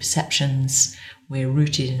sensory perceptions, we're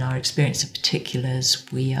rooted in our experience of particulars,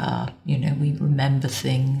 we are, we remember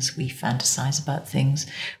things, we fantasize about things.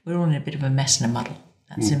 We're all in a bit of a mess and a muddle.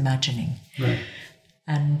 That's imagining. Right.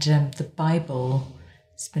 And the Bible,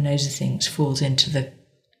 Spinoza thinks, falls into the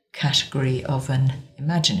category of an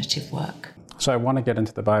imaginative work. So I want to get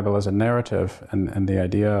into the Bible as a narrative and the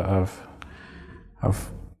idea of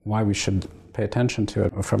why we should pay attention to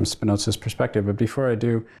it from Spinoza's perspective. But before I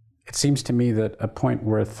do, it seems to me that a point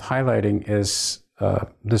worth highlighting is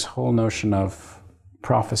this whole notion of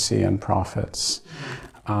prophecy and prophets,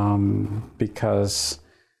 because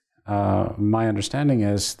my understanding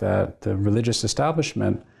is that the religious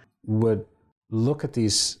establishment would look at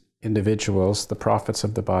these individuals, the prophets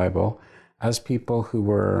of the Bible, as people who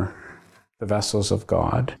were the vessels of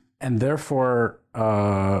God, and therefore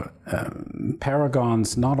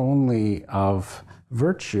paragons not only of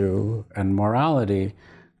virtue and morality,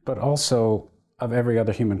 but also of every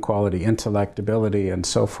other human quality, intellect, ability, and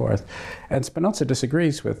so forth. And Spinoza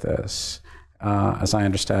disagrees with this, as I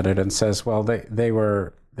understand it, and says, well, they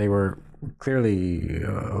were clearly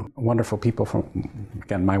wonderful people from,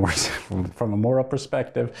 again, my words, from a moral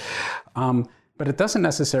perspective. But it doesn't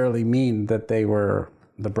necessarily mean that they were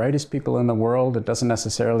the brightest people in the world. It doesn't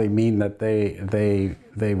necessarily mean that they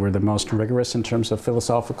were the most rigorous in terms of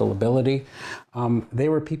philosophical ability. They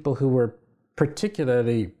were people who were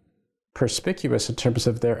particularly perspicuous in terms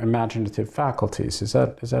of their imaginative faculties. Is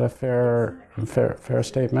that a fair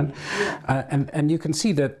statement? And you can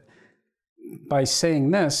see that by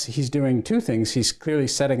saying this, he's doing two things. He's clearly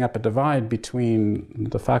setting up a divide between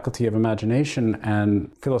the faculty of imagination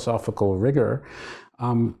and philosophical rigor.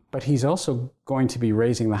 But he's also going to be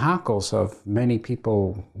raising the hackles of many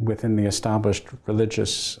people within the established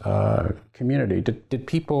religious community. Did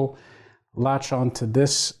people latch on to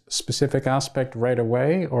this specific aspect right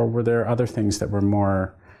away, or were there other things that were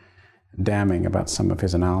more damning about some of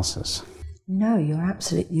his analysis? No, you're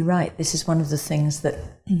absolutely right. This is one of the things that,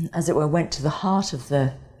 as it were, went to the heart of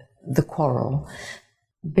the quarrel,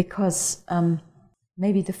 because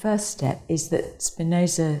maybe the first step is that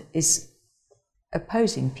Spinoza is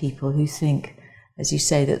opposing people who think, as you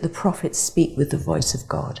say, that the prophets speak with the voice of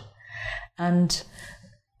God. And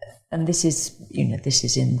this is, this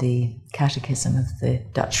is in the Catechism of the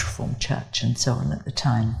Dutch Reformed Church and so on at the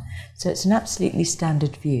time. So it's an absolutely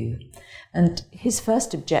standard view. And his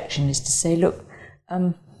first objection is to say, look,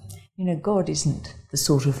 God isn't the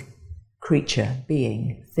sort of creature,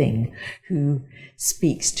 being, thing who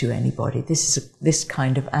speaks to anybody. This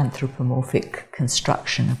kind of anthropomorphic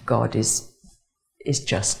construction of God is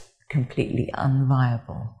just completely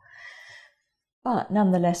unviable. But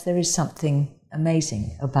nonetheless, there is something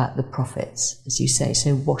amazing about the prophets, as you say.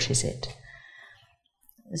 So what is it?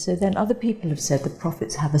 So then other people have said the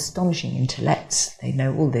prophets have astonishing intellects. They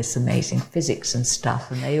know all this amazing physics and stuff,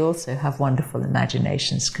 and they also have wonderful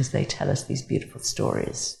imaginations because they tell us these beautiful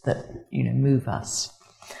stories that, move us,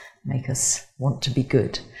 make us want to be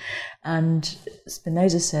good. And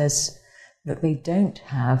Spinoza says that they don't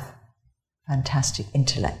have fantastic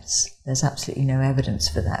intellects. There's absolutely no evidence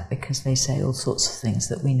for that because they say all sorts of things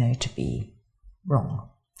that we know to be wrong.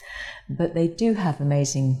 But they do have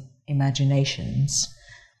amazing imaginations.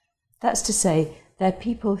 That's to say, they're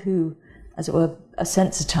people who, as it were, are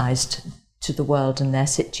sensitized to the world and their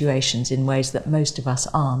situations in ways that most of us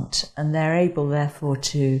aren't, and they're able, therefore,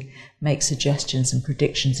 to make suggestions and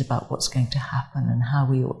predictions about what's going to happen and how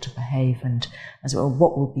we ought to behave and, as it were,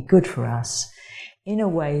 what will be good for us in a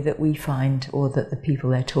way that we find, or that the people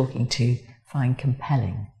they're talking to find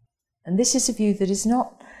compelling. And this is a view that is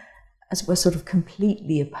not, as it were, sort of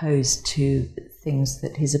completely opposed to things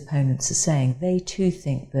that his opponents are saying. They too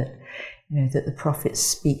think that, that the prophets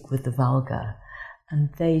speak with the vulgar, and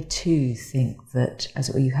they too think that, as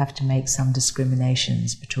it were, you have to make some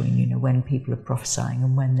discriminations between, when people are prophesying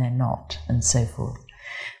and when they're not, and so forth.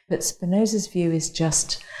 But Spinoza's view is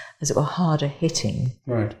just, as it were, harder hitting.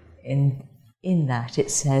 Right. In that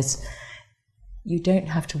it says, you don't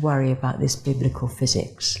have to worry about this biblical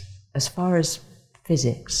physics. As far as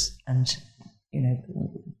physics and,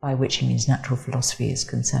 by which he means natural philosophy is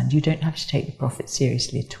concerned, you don't have to take the prophets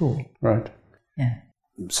seriously at all. Right. Yeah.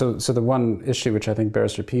 So the one issue which I think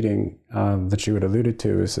bears repeating that you had alluded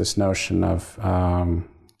to is this notion of,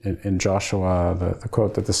 in Joshua, the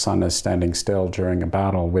quote that the sun is standing still during a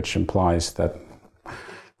battle, which implies that,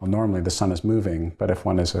 well, normally the sun is moving, but if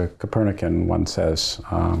one is a Copernican, one says,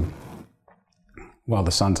 well,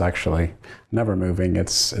 the sun's actually never moving.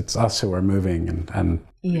 It's us who are moving. And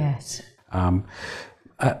yes.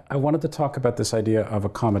 I wanted to talk about this idea of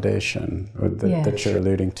accommodation that you're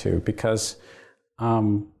alluding to, because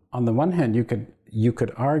on the one hand, you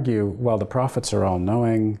could argue, well, the prophets are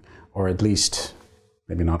all-knowing, or at least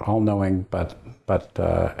maybe not all-knowing, but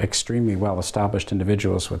extremely well-established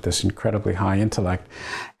individuals with this incredibly high intellect.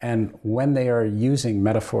 And when they are using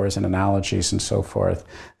metaphors and analogies and so forth,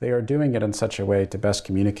 they are doing it in such a way to best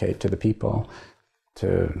communicate to the people,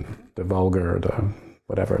 to the vulgar, the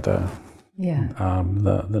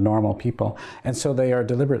normal people. And so they are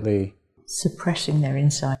deliberately suppressing their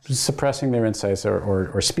insights,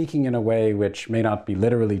 or speaking in a way which may not be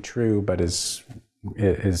literally true, but is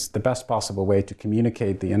the best possible way to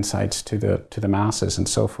communicate the insights to the masses and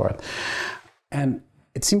so forth. And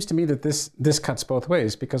it seems to me that this cuts both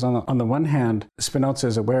ways, because on the one hand, Spinoza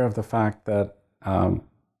is aware of the fact that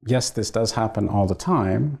yes, this does happen all the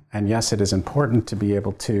time, and yes, it is important to be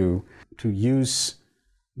able to use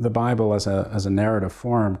the Bible as a narrative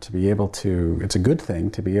form, to be able to, it's a good thing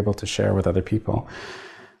to be able to share with other people.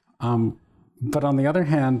 But on the other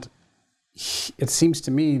hand, it seems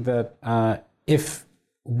to me that if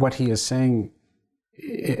what he is saying,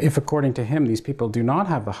 if according to him, these people do not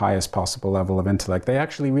have the highest possible level of intellect, they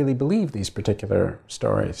actually really believe these particular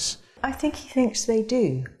stories. I think he thinks they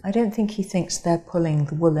do. I don't think he thinks they're pulling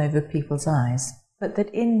the wool over people's eyes, but that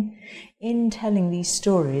in telling these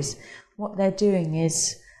stories, what they're doing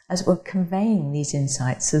is, as well, conveying these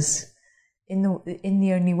insights as in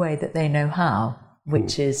the only way that they know how,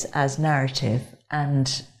 which is as narrative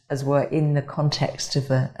and as were in the context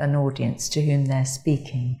of an audience to whom they're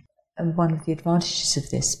speaking. And one of the advantages of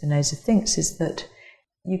this, Spinoza thinks, is that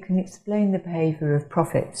you can explain the behaviour of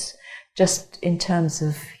prophets just in terms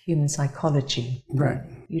of human psychology. Right.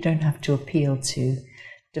 You don't have to appeal to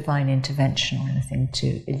divine intervention or anything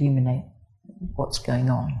to illuminate what's going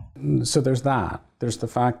on. So there's that. There's the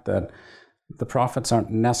fact that the prophets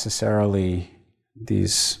aren't necessarily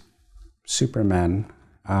these supermen.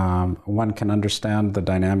 One can understand the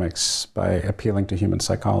dynamics by appealing to human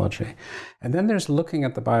psychology. And then there's looking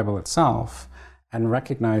at the Bible itself and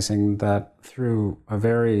recognizing that through a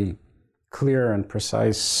very clear and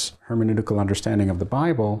precise hermeneutical understanding of the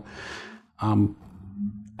Bible, and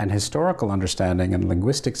historical understanding and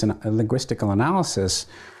linguistical analysis,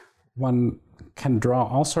 one can draw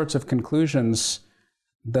all sorts of conclusions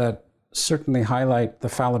that certainly highlight the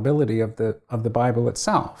fallibility of the Bible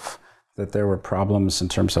itself. That there were problems in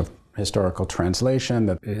terms of historical translation,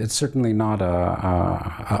 that it's certainly not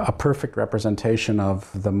a perfect representation of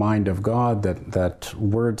the mind of God, that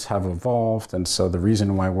words have evolved, and so the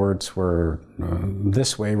reason why words were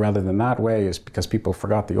this way rather than that way is because people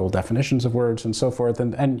forgot the old definitions of words and so forth,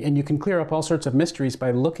 and you can clear up all sorts of mysteries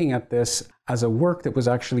by looking at this as a work that was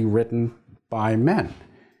actually written by men.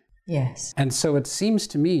 Yes. And so it seems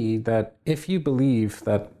to me that if you believe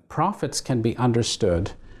that prophets can be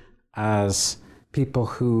understood as people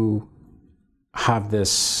who have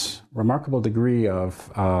this remarkable degree of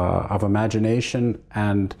imagination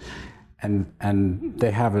and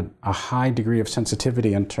they have a high degree of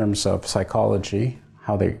sensitivity in terms of psychology,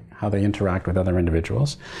 how they interact with other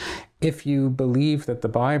individuals. If you believe that the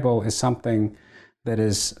Bible is something that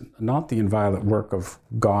is not the inviolate work of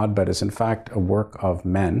God, but is in fact a work of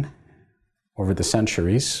men over the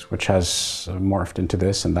centuries, which has morphed into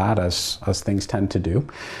this and that as things tend to do,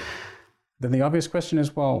 then the obvious question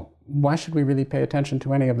is, well, why should we really pay attention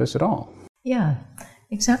to any of this at all? Yeah,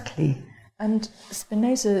 exactly. And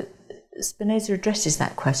Spinoza addresses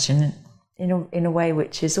that question in a way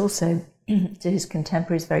which is also, to his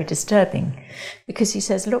contemporaries, very disturbing, because he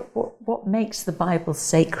says, look, what makes the Bible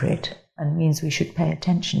sacred and means we should pay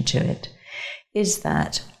attention to it is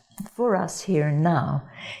that for us here and now,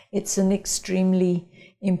 it's an extremely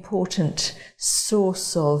important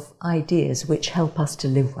source of ideas which help us to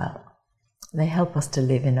live well. They help us to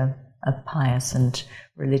live in a pious and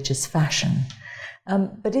religious fashion.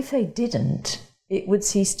 But if they didn't, it would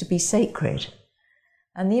cease to be sacred.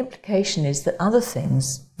 And the implication is that other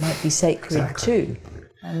things might be sacred too.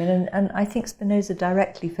 I mean, and I think Spinoza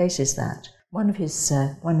directly faces that. One of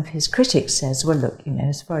his critics says, well, look,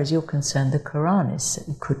 as far as you're concerned, the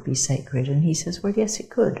Quran could be sacred. And he says, well, yes, it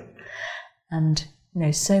could. And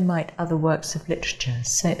so might other works of literature.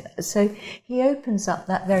 So he opens up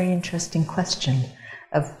that very interesting question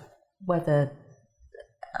of whether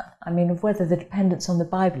the dependence on the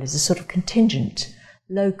Bible is a sort of contingent,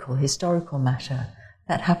 local, historical matter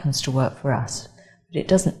that happens to work for us. But it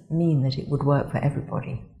doesn't mean that it would work for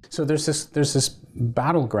everybody. So there's this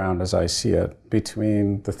battleground, as I see it,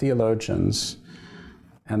 between the theologians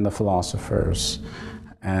and the philosophers.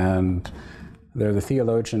 And they're the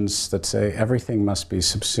theologians that say everything must be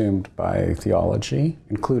subsumed by theology,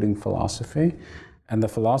 including philosophy, and the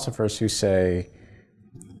philosophers who say,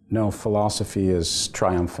 no, philosophy is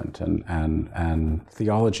triumphant and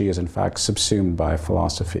theology is in fact subsumed by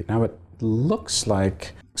philosophy. Now it looks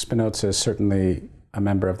like Spinoza is certainly a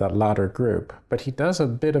member of that latter group, but he does a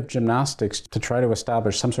bit of gymnastics to try to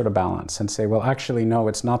establish some sort of balance and say, well, actually, no,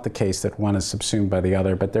 it's not the case that one is subsumed by the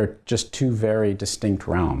other, but they're just two very distinct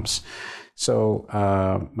realms. So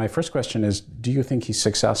my first question is, do you think he's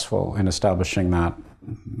successful in establishing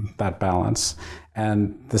that balance?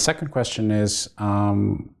 And the second question is,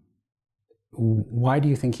 why do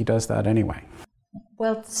you think he does that anyway?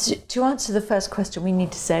 Well, to answer the first question, we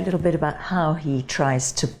need to say a little bit about how he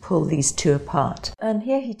tries to pull these two apart. And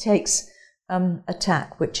here he takes a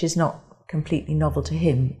tack which is not completely novel to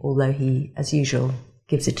him, although he, as usual,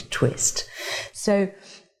 gives it a twist. So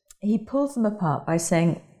he pulls them apart by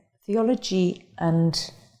saying theology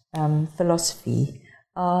and philosophy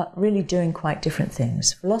are really doing quite different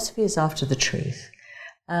things. Philosophy is after the truth,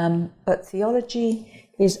 But theology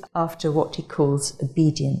is after what he calls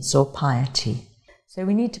obedience or piety. So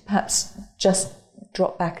we need to perhaps just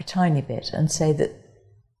drop back a tiny bit and say that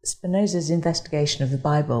Spinoza's investigation of the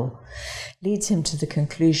Bible leads him to the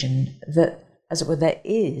conclusion that, as it were, there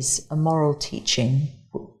is a moral teaching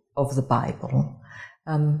of the Bible,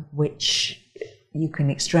 which you can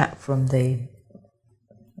extract from the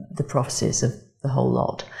prophecies of the whole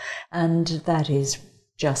lot. And that is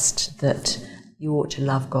just that you ought to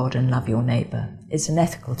love God and love your neighbour. It's an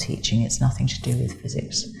ethical teaching, it's nothing to do with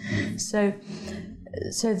physics. So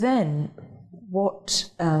then what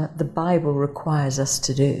the Bible requires us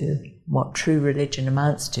to do, what true religion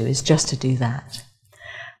amounts to, is just to do that.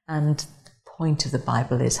 And the point of the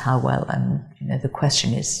Bible is how well, and the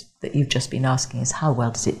question is that you've just been asking is how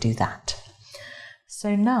well does it do that?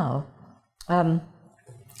 So now,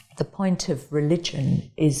 the point of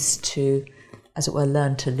religion is to, as it were,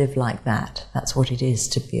 learn to live like that. That's what it is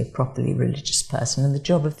to be a properly religious person. And the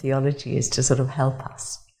job of theology is to sort of help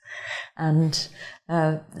us. And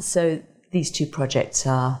so these two projects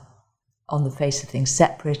are, on the face of things,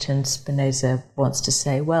 separate, and Spinoza wants to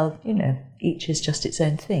say, well, each is just its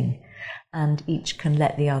own thing, and each can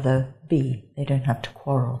let the other be. They don't have to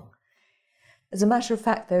quarrel. As a matter of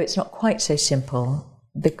fact, though, it's not quite so simple,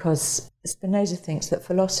 because Spinoza thinks that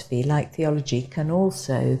philosophy, like theology, can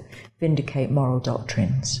also vindicate moral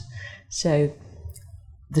doctrines. So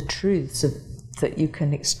the truths that you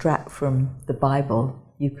can extract from the Bible,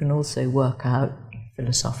 you can also work out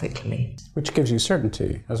philosophically. Which gives you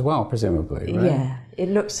certainty as well, presumably, right? Yeah, it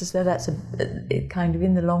looks as though that's it kind of,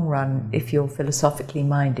 in the long run, if you're philosophically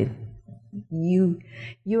minded, you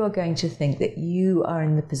are going to think that you are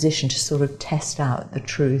in the position to sort of test out the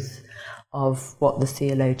truth of what the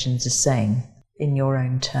theologians are saying in your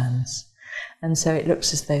own terms. And so it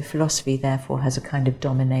looks as though philosophy therefore has a kind of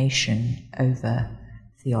domination over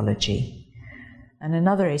theology. And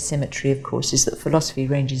another asymmetry, of course, is that philosophy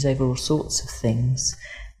ranges over all sorts of things,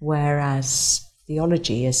 whereas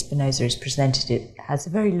theology, as Spinoza has presented it, has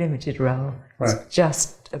a very limited role. Right. It's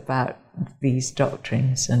just about these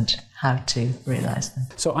doctrines and how to realize them.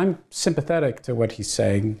 So I'm sympathetic to what he's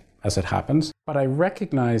saying as it happens, but I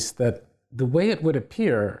recognize that the way it would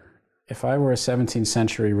appear if I were a 17th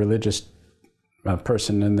century religious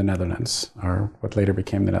person in the Netherlands, or what later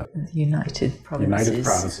became the United Provinces. United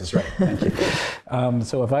Provinces, right. Thank you.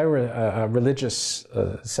 So if I were a religious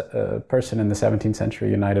person in the 17th century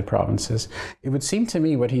United Provinces, it would seem to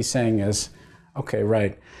me what he's saying is, okay,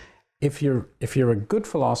 right, if you're a good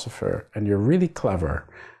philosopher and you're really clever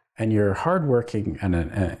and you're hardworking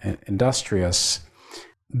and industrious,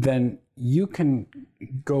 then you can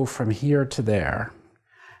go from here to there,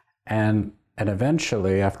 and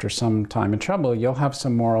eventually, after some time in trouble, you'll have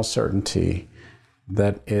some moral certainty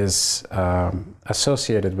that is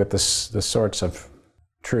associated with the sorts of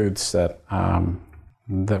truths that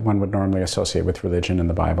one would normally associate with religion and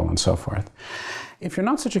the Bible and so forth. If you're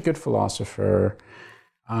not such a good philosopher,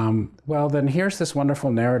 well, then here's this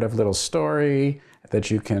wonderful narrative little story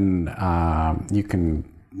that you can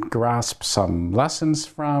grasp some lessons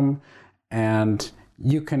from, and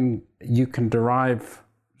you can derive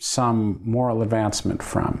some moral advancement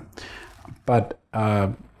from. But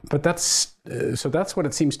that's what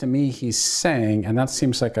it seems to me he's saying, and that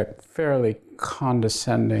seems like a fairly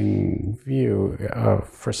condescending view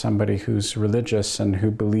for somebody who's religious and who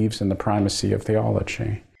believes in the primacy of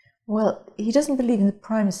theology. Well, he doesn't believe in the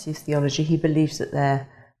primacy of theology. He believes that they're...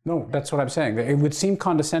 No, that's what I'm saying. It would seem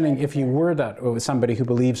condescending if you were somebody who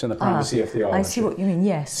believes in the primacy of theology. I see what you mean.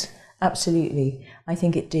 Yes, absolutely. I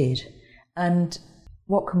think it did. And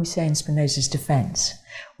what can we say in Spinoza's defense?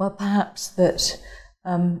 Well, perhaps that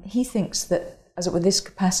he thinks that, as it were, this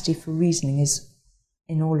capacity for reasoning is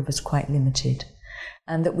in all of us quite limited,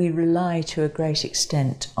 and that we rely to a great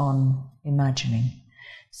extent on imagining.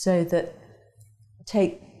 So that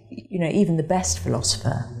take, even the best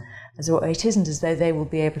philosopher, as it isn't as though they will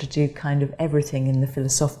be able to do kind of everything in the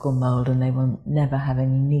philosophical mould, and they will never have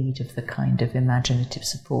any need of the kind of imaginative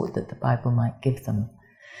support that the Bible might give them.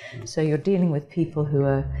 So you're dealing with people who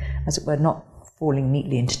are, as it were, not falling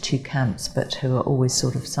neatly into two camps, but who are always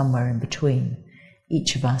sort of somewhere in between.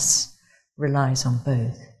 Each of us relies on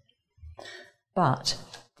both. But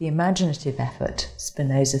the imaginative effort,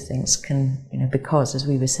 Spinoza thinks, can, because, as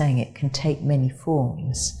we were saying, it can take many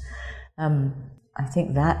forms. I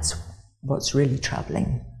think that's what's really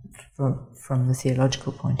troubling from the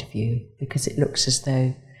theological point of view, because it looks as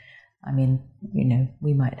though,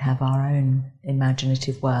 we might have our own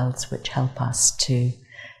imaginative worlds which help us to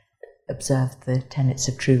observe the tenets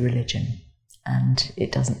of true religion, and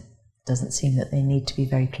it doesn't doesn't seem that they need to be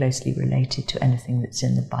very closely related to anything that's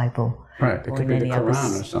in the Bible. Right, it could be the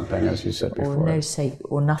Quran or something, as you said before.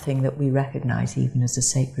 Or nothing that we recognize even as a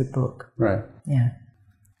sacred book. Right. Yeah.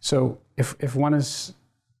 So if one is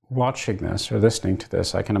watching this or listening to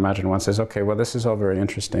this, I can imagine one says, okay, well, this is all very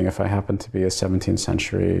interesting. If I happen to be a 17th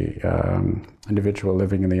century individual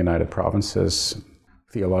living in the United Provinces,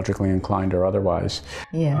 theologically inclined or otherwise.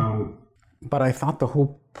 Yeah. But I thought the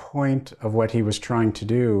whole point of what he was trying to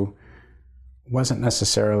do wasn't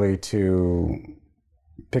necessarily to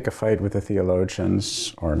pick a fight with the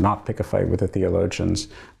theologians or not pick a fight with the theologians,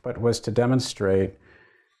 but was to demonstrate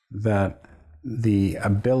that the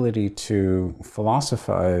ability to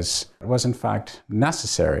philosophize was in fact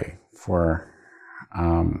necessary for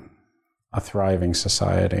a thriving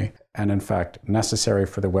society, and in fact necessary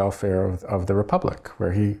for the welfare of the Republic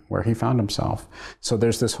where he found himself. So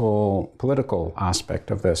there's this whole political aspect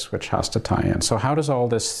of this which has to tie in. So how does all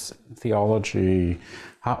this theology,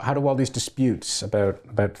 how do all these disputes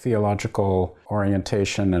about theological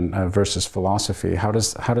orientation and versus philosophy, how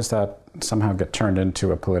does that somehow get turned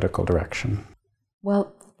into a political direction?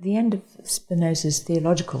 Well, the end of Spinoza's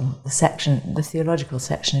theological section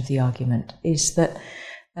of the argument is that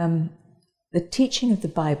the teaching of the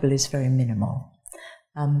Bible is very minimal.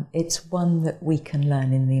 It's one that we can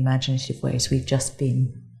learn in the imaginative ways we've just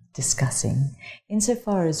been discussing.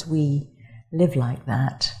 Insofar as we live like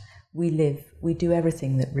that, we do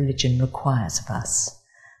everything that religion requires of us.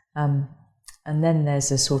 And then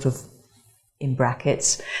there's a sort of, in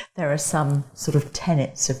brackets, there are some sort of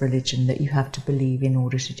tenets of religion that you have to believe in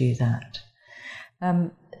order to do that.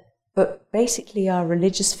 But basically our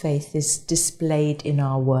religious faith is displayed in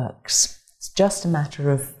our works. It's just a matter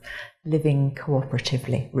of living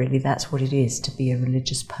cooperatively, really. That's what it is to be a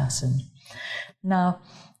religious person. Now,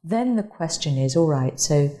 then the question is, all right,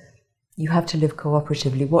 so you have to live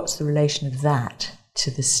cooperatively. What's the relation of that to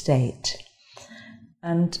the state?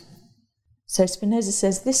 And so Spinoza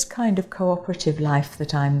says this kind of cooperative life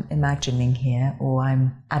that I'm imagining here, or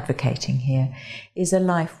I'm advocating here, is a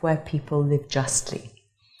life where people live justly.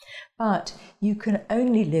 But you can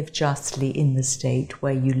only live justly in the state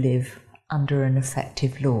where you live under an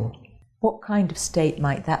effective law. What kind of state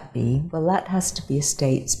might that be? Well, that has to be a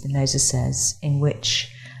state, Spinoza says, in which,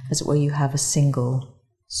 as it were, you have a single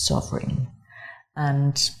sovereign.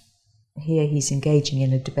 And here he's engaging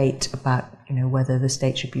in a debate about, whether the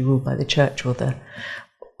state should be ruled by the church or the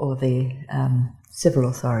civil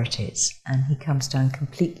authorities. And he comes down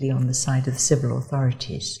completely on the side of the civil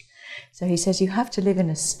authorities. So he says you have to live in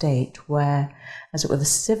a state where, as it were, the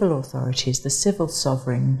civil authorities, the civil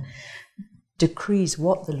sovereign, decrees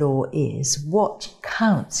what the law is, what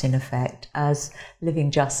counts in effect as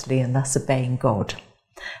living justly and thus obeying God.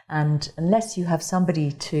 And unless you have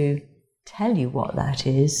somebody to tell you what that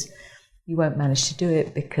is, you won't manage to do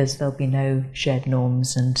it because there'll be no shared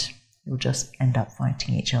norms and you'll just end up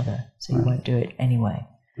fighting each other. So you won't do it anyway.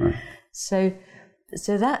 Right. So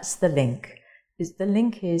that's the link. The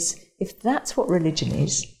link is, if that's what religion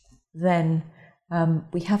is, then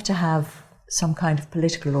we have to have some kind of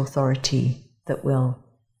political authority that will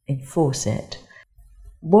enforce it.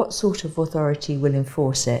 What sort of authority will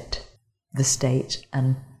enforce it? The state,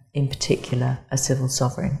 and in particular a civil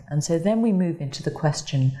sovereign. And so then we move into the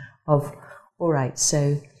question of, all right,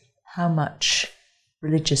 so how much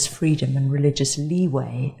religious freedom and religious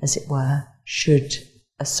leeway, as it were, should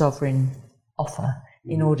a sovereign offer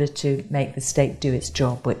in order to make the state do its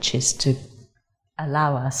job, which is to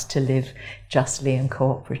allow us to live justly and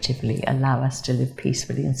cooperatively, allow us to live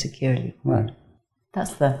peacefully and securely. Right.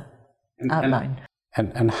 That's the outline.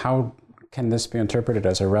 And how can this be interpreted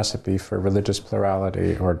as a recipe for religious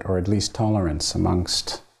plurality or at least tolerance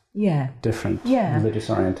amongst different religious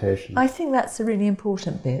orientations? I think that's a really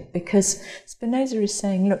important bit, because Spinoza is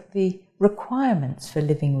saying, look, the requirements for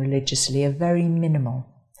living religiously are very minimal.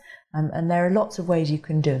 And there are lots of ways you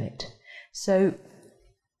can do it. So,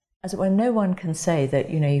 as it were, no one can say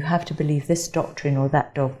that, you have to believe this doctrine or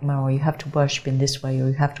that dogma, or you have to worship in this way, or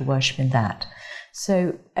you have to worship in that.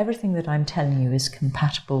 So everything that I'm telling you is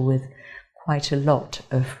compatible with quite a lot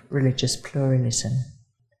of religious pluralism.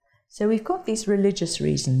 So we've got these religious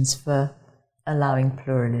reasons for allowing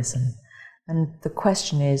pluralism. And the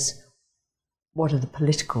question is, what are the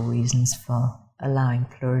political reasons for allowing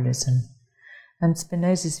pluralism? And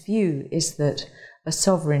Spinoza's view is that a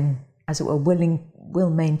sovereign, as it were, will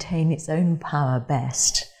maintain its own power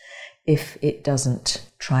best if it doesn't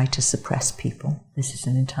try to suppress people. This is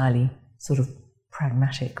an entirely sort of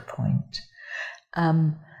pragmatic point.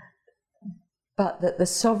 But that the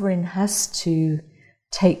sovereign has to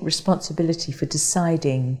take responsibility for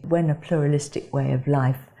deciding when a pluralistic way of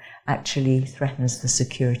life actually threatens the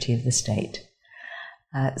security of the state.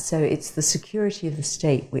 So it's the security of the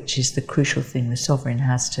state which is the crucial thing the sovereign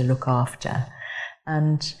has to look after.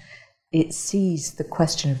 And it sees the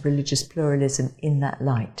question of religious pluralism in that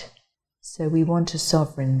light. So we want a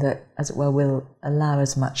sovereign that, as it were, will allow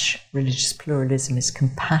as much religious pluralism as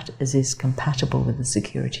is compatible with the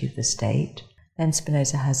security of the state. Then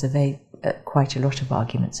Spinoza has quite a lot of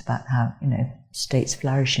arguments about how, states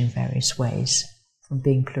flourish in various ways, from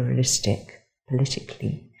being pluralistic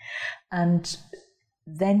politically. And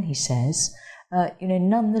then he says,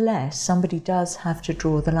 nonetheless, somebody does have to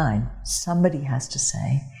draw the line. Somebody has to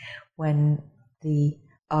say when the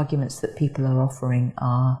arguments that people are offering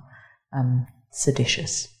are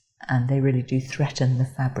seditious and they really do threaten the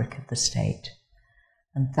fabric of the state.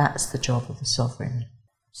 And that's the job of the sovereign.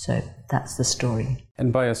 So that's the story.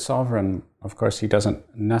 And by a sovereign, of course, he doesn't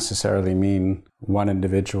necessarily mean one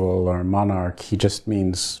individual or monarch. He just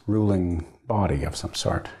means ruling body of some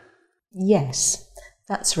sort. Yes,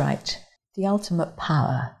 that's right. The ultimate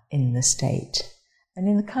power in the state. And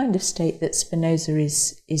in the kind of state that Spinoza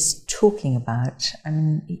is talking about,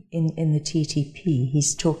 in the TTP,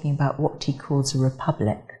 he's talking about what he calls a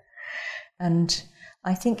republic. And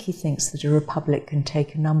I think he thinks that a republic can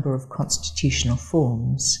take a number of constitutional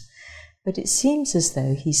forms. But it seems as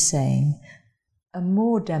though he's saying a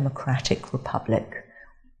more democratic republic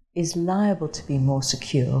is liable to be more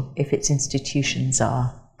secure if its institutions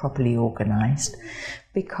are properly organized,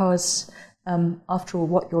 because after all,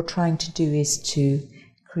 what you're trying to do is to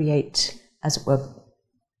create, as it were,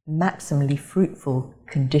 maximally fruitful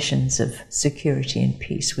conditions of security and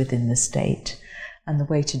peace within the state. And the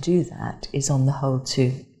way to do that is, on the whole,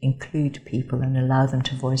 to include people and allow them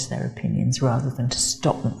to voice their opinions rather than to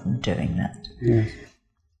stop them from doing that. Yes.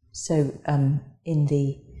 So in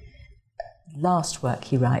the last work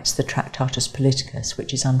he writes, the Tractatus Politicus,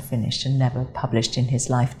 which is unfinished and never published in his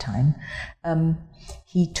lifetime,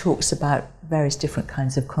 he talks about various different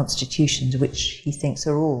kinds of constitutions which he thinks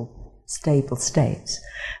are all stable states.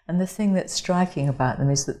 And the thing that's striking about them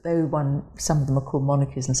is that though some of them are called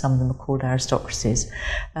monarchies and some of them are called aristocracies,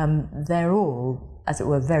 they're all, as it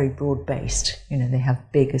were, very broad-based. They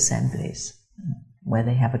have big assemblies. Where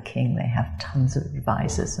they have a king, they have tons of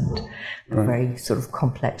advisors and a very sort of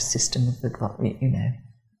complex system of,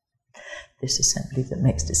 this assembly that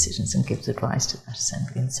makes decisions and gives advice to that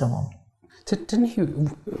assembly and so on.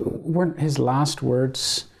 Weren't his last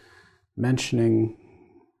words mentioning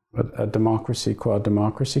a democracy called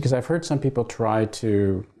democracy? Because I've heard some people try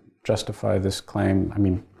to justify this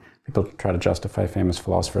claim. People try to justify famous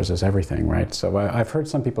philosophers as everything, right? So I've heard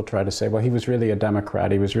some people try to say, well, he was really a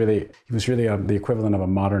Democrat. He was really the equivalent of a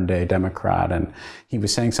modern day Democrat, and he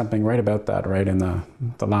was saying something right about that, right in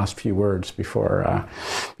the last few words before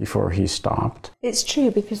he stopped. It's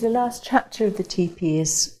true, because the last chapter of the TP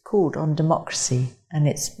is called On Democracy, and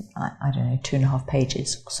it's 2.5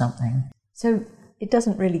 pages or something. So it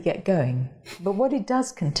doesn't really get going. But what it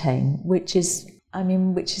does contain, which is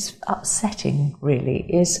upsetting, really,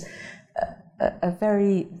 is a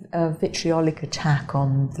very vitriolic attack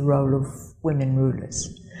on the role of women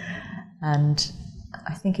rulers. And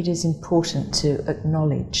I think it is important to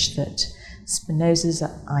acknowledge that Spinoza's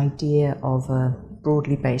idea of a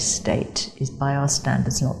broadly based state is, by our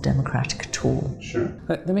standards, not democratic at all. Sure.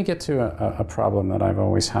 Let me get to a problem that I've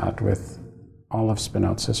always had with all of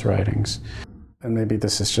Spinoza's writings. And maybe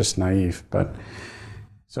this is just naive, but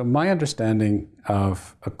so my understanding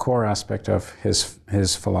of a core aspect of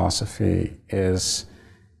his philosophy is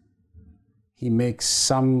he makes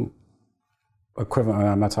some equivalent,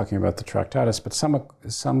 I'm not talking about the Tractatus, but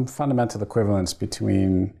some fundamental equivalence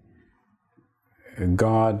between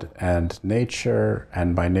God and nature,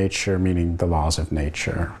 and by nature meaning the laws of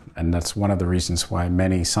nature. And that's one of the reasons why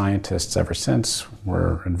many scientists ever since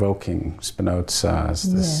were invoking Spinoza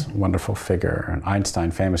as this wonderful figure. And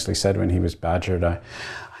Einstein famously said when he was badgered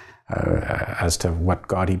as to what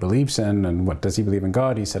God he believes in and what does he believe in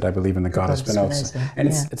God, he said, I believe in the God of Spinoza. And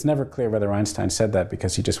it's never clear whether Einstein said that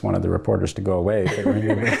because he just wanted the reporters to go away. They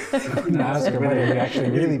wouldn't ask him whether he actually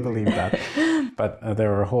really believed that. But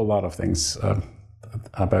there are a whole lot of things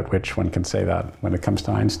about which one can say that when it comes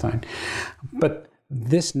to Einstein. But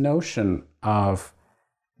this notion of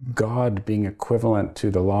God being equivalent to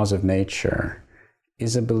the laws of nature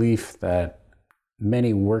is a belief that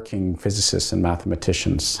many working physicists and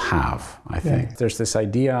mathematicians have, I think. Yeah. There's this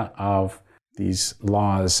idea of these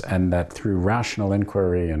laws, and that through rational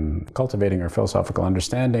inquiry and cultivating our philosophical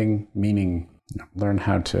understanding, meaning learn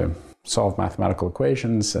how to solve mathematical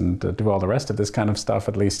equations and do all the rest of this kind of stuff,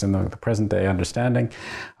 at least in the present day understanding,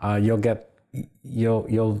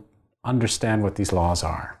 you'll understand what these laws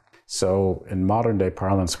are. So in modern day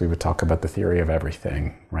parlance, we would talk about the theory of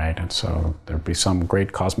everything, right? And so there'd be some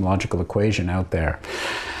great cosmological equation out there.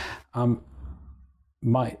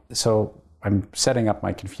 So I'm setting up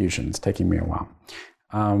my confusion. It's taking me a while.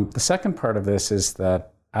 The second part of this is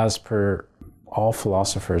that, as per all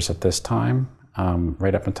philosophers at this time,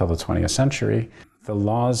 right up until the 20th century, the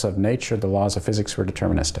laws of nature, the laws of physics were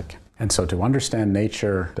deterministic. And so to understand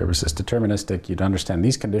nature, there was this deterministic, you'd understand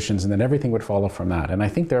these conditions, and then everything would follow from that. And I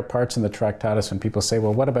think there are parts in the Tractatus when people say,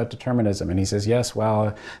 well, what about determinism? And he says, yes,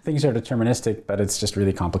 well, things are deterministic, but it's just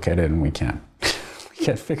really complicated and we can't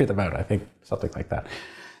figure them out. I think something like that.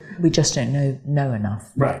 We just don't know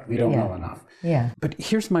enough. Right, we don't know enough. Yeah. But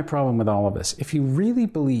here's my problem with all of this. If you really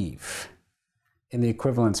believe in the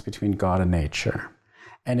equivalence between God and nature,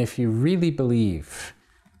 and if you really believe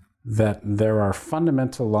that there are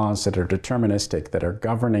fundamental laws that are deterministic, that are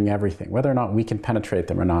governing everything, whether or not we can penetrate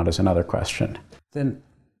them or not is another question, then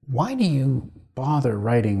why do you bother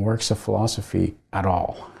writing works of philosophy at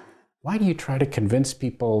all? Why do you try to convince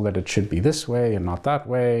people that it should be this way and not that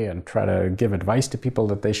way, and try to give advice to people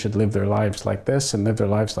that they should live their lives like this and live their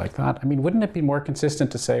lives like that? I mean, wouldn't it be more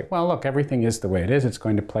consistent to say, well, look, everything is the way it is. It's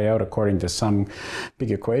going to play out according to some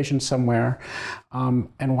big equation somewhere.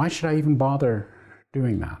 And why should I even bother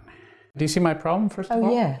doing that? Do you see my problem, first of all?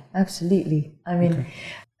 Oh, yeah, absolutely. I mean,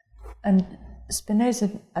 and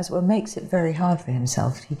Spinoza, as well, makes it very hard for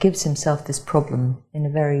himself. He gives himself this problem in a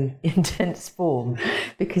very intense form,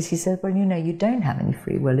 because he said, well, you don't have any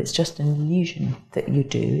free will. It's just an illusion that you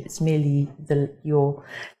do. It's merely your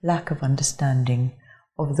lack of understanding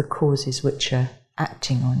of the causes which are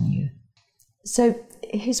acting on you. So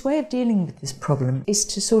his way of dealing with this problem is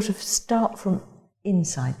to sort of start from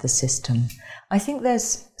inside the system. I think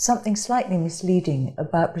there's something slightly misleading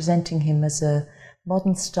about presenting him as a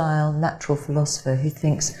modern style natural philosopher who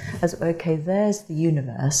thinks, as okay, there's the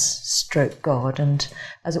universe, stroke God, and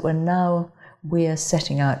as it were, now we're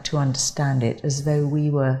setting out to understand it as though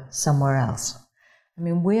we were somewhere else. I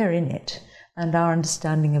mean, we're in it, and our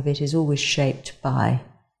understanding of it is always shaped by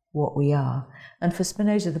what we are. And for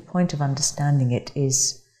Spinoza, the point of understanding it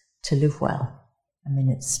is to live well. I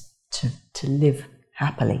mean, it's to live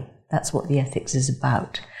happily. That's what the ethics is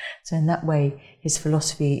about. So in that way, his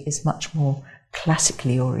philosophy is much more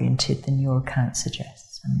classically oriented than your account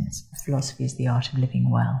suggests. I mean, philosophy is the art of living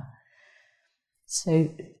well. So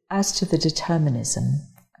as to the determinism,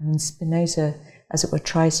 I mean, Spinoza, as it were,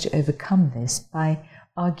 tries to overcome this by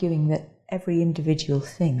arguing that every individual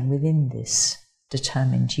thing within this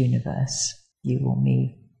determined universe, you or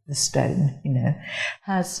me, the stone,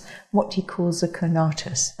 has what he calls a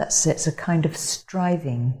conatus. It's a kind of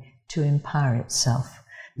striving to empower itself.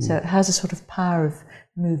 So it has a sort of power of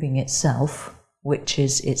moving itself, which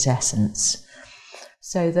is its essence.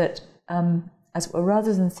 So that,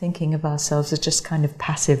 rather than thinking of ourselves as just kind of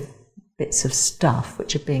passive bits of stuff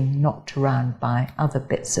which are being knocked around by other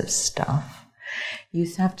bits of stuff, you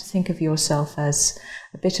have to think of yourself as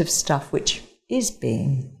a bit of stuff which is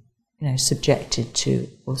being subjected to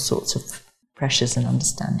all sorts of pressures and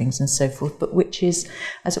understandings and so forth, but which is,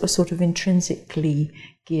 as it were, sort of intrinsically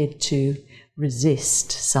geared to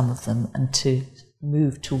resist some of them and to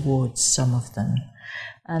move towards some of them.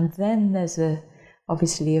 And then there's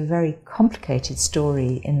obviously a very complicated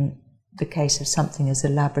story in the case of something as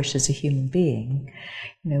elaborate as a human being,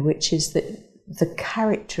 which is that the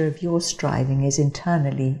character of your striving is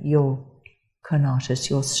internally your conatus.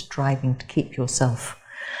 You're striving to keep yourself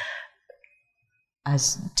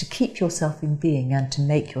in being and to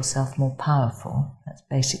make yourself more powerful. That's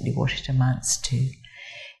basically what it amounts to.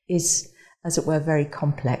 Is, as it were, very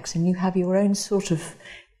complex, and you have your own sort of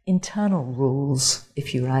internal rules,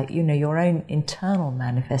 if you like, your own internal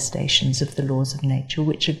manifestations of the laws of nature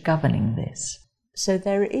which are governing this. So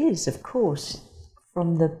there is, of course,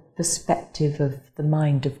 from the perspective of the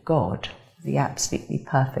mind of God, the absolutely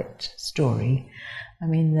perfect story, I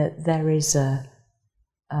mean, that there is an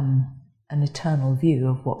eternal view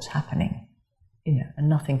of what's happening, and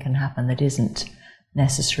nothing can happen that isn't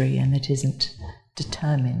necessary and that isn't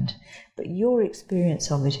determined. But your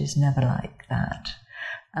experience of it is never like that.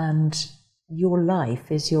 And your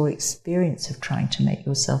life is your experience of trying to make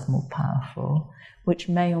yourself more powerful, which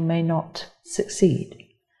may or may not succeed.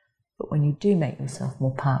 But when you do make yourself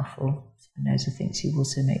more powerful, Spinoza thinks you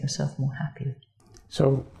also make yourself more happy.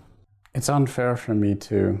 So it's unfair for me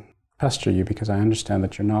to pester you because I understand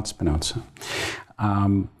that you're not Spinoza.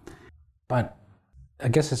 But I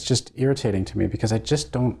guess it's just irritating to me because I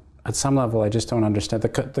just don't, at some level, I just don't understand. The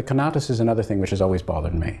conatus is another thing which has always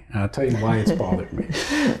bothered me. And I'll tell you why it's bothered me.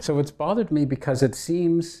 So it's bothered me because it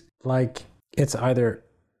seems like it's either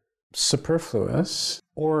superfluous,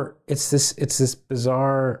 or it's this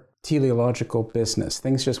bizarre teleological business.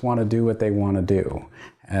 Things just want to do what they want to do.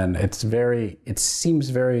 And it seems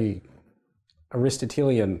very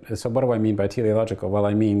Aristotelian. So what do I mean by teleological? Well,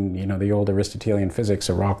 I mean, the old Aristotelian physics,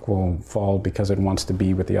 a rock will fall because it wants to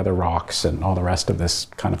be with the other rocks and all the rest of this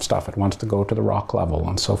kind of stuff. It wants to go to the rock level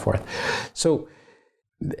and so forth. So,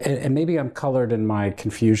 and maybe I'm colored in my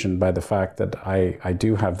confusion by the fact that I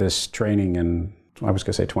do have this training in, I was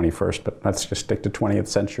going to say 21st, but let's just stick to 20th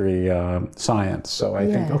century science. So I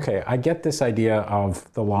think, okay, I get this idea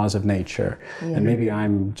of the laws of nature, and maybe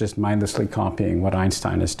I'm just mindlessly copying what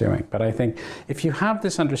Einstein is doing. But I think if you have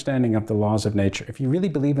this understanding of the laws of nature, if you really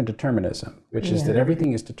believe in determinism, which is that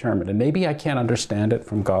everything is determined, and maybe I can't understand it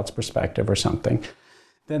from God's perspective or something,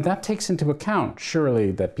 then that takes into account,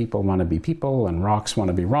 surely, that people want to be people, and rocks want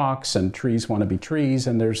to be rocks, and trees want to be trees,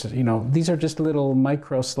 and there's, these are just little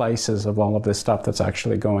micro slices of all of this stuff that's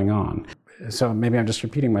actually going on. So maybe I'm just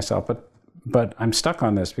repeating myself, but I'm stuck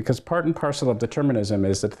on this, because part and parcel of determinism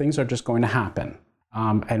is that things are just going to happen.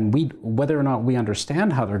 And whether or not we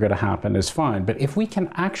understand how they're going to happen is fine, but if we can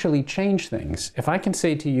actually change things, if I can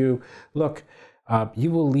say to you, look,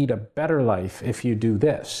 you will lead a better life if you do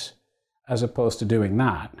this, as opposed to doing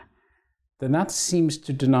that, then that seems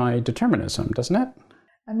to deny determinism, doesn't it?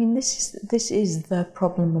 I mean, this is the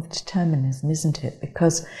problem of determinism, isn't it?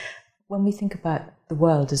 Because when we think about the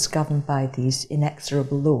world as governed by these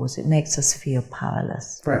inexorable laws, it makes us feel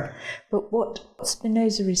powerless. Right. But what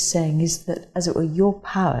Spinoza is saying is that, as it were, your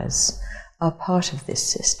powers are part of this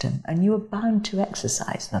system, and you are bound to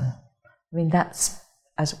exercise them. I mean, that's,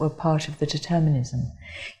 as it were, part of the determinism.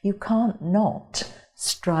 You can't not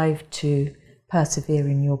strive to persevere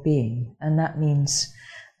in your being, and that means,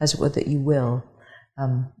 as it were, that you will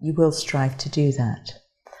strive to do that.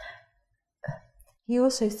 He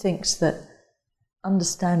also thinks that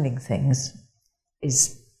understanding things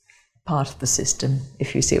is part of the system,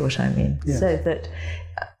 if you see what I mean. Yeah.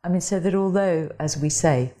 So that although, as we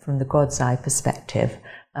say, from the God's eye perspective,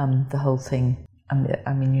 the whole thing,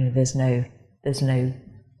 there's no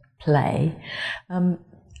play.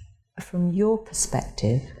 From your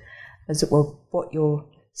perspective, as it were, what you're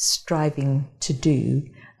striving to do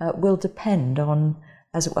will depend on,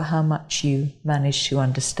 as it were, how much you manage to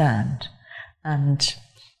understand. And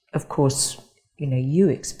of course, you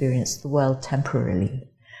experience the world temporarily.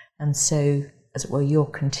 And so, as it were, you're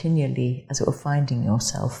continually, as it were, finding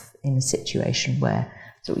yourself in a situation where,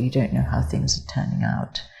 as it were, you don't know how things are turning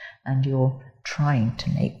out, and you're trying to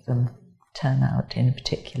make them turn out in a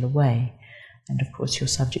particular way. And of course, you're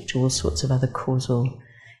subject to all sorts of other causal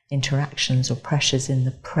interactions or pressures in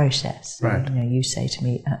the process. Right. You say to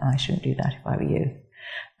me, I shouldn't do that if I were you.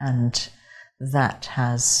 And that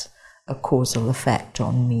has a causal effect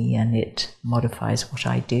on me, and it modifies what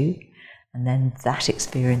I do. And then that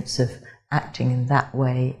experience of acting in that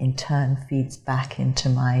way, in turn, feeds back into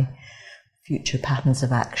my future patterns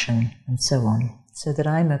of action and so on. So that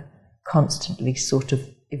I'm a constantly sort of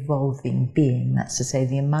evolving being. That's to say,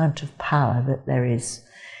 the amount of power that there is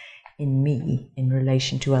in me in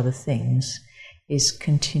relation to other things is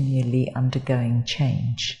continually undergoing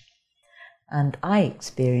change. And I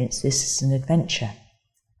experience this as an adventure,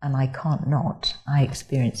 and I can't not. I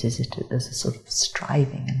experience it as a sort of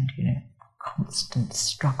striving and, constant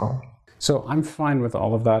struggle. So I'm fine with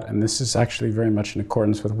all of that, and this is actually very much in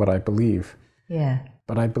accordance with what I believe. Yeah.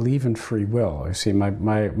 But I believe in free will. You see, my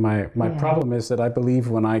problem is that I believe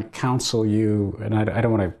when I counsel you, and I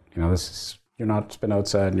don't want to, you're not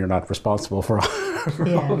Spinoza and you're not responsible for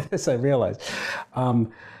all of this, I realize.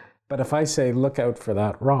 But if I say, look out for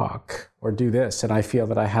that rock, or do this, and I feel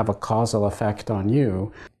that I have a causal effect on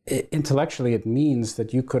you, intellectually it means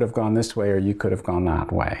that you could have gone this way or you could have gone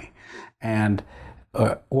that way. And,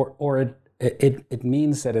 it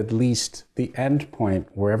means that at least the end point,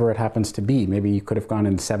 wherever it happens to be, maybe you could have gone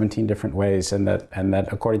in 17 different ways, and that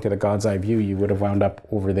according to the God's eye view, you would have wound up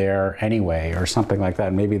over there anyway, or something like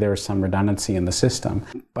that. Maybe there's some redundancy in the system.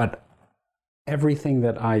 But everything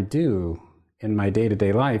that I do in my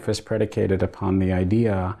day-to-day life is predicated upon the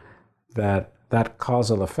idea that that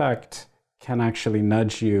causal effect can actually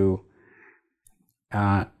nudge you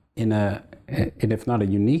in if not a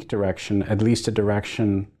unique direction, at least a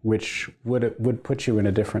direction which would put you in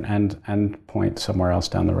a different end point somewhere else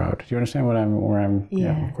down the road. Do you understand where I'm?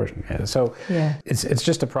 Yeah, of course. Yeah. So it's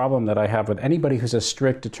just a problem that I have with anybody who's a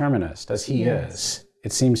strict determinist, as he is.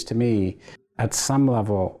 It seems to me, at some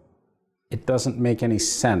level, it doesn't make any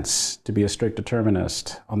sense to be a strict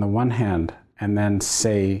determinist on the one hand, and then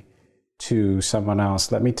say to someone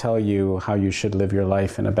else, let me tell you how you should live your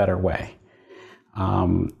life in a better way.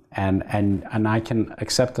 and I can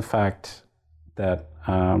accept the fact that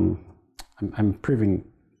I'm proving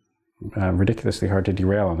ridiculously hard to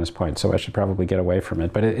derail on this point, so I should probably get away from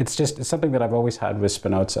it. But it's something that I've always had with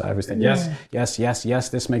Spinoza. I always think, yes,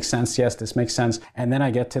 this makes sense, yes, this makes sense. And then I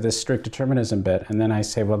get to this strict determinism bit, and then I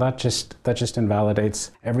say, well, that just invalidates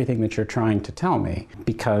everything that you're trying to tell me.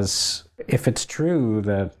 Because if it's true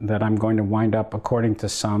that I'm going to wind up according to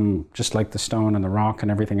some, just like the stone and the rock and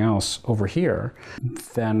everything else over here,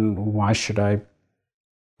 then why should I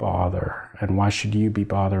bother, and why should you be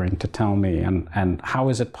bothering to tell me? And how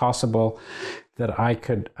is it possible that I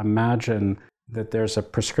could imagine that there's a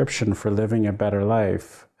prescription for living a better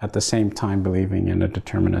life at the same time believing in a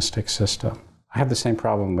deterministic system? I have the same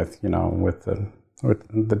problem with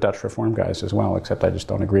the Dutch Reform guys as well, except I just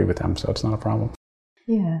don't agree with them, so it's not a problem.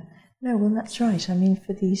 Yeah, no, well, that's right. I mean,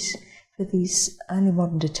 for these early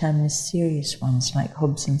modern determinists, serious ones like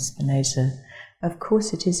Hobbes and Spinoza, of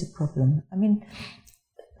course it is a problem. I mean,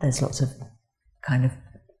 there's lots of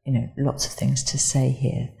lots of things to say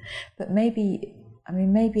here. But maybe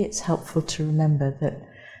it's helpful to remember that,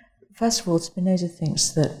 first of all, Spinoza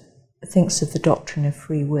thinks of the doctrine of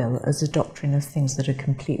free will as a doctrine of things that are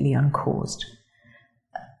completely uncaused.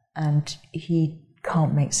 And he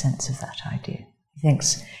can't make sense of that idea. He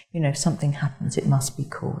thinks, if something happens, it must be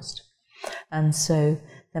caused. And so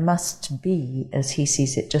there must be, as he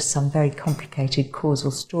sees it, just some very complicated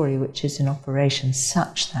causal story which is in operation,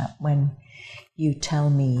 such that when you tell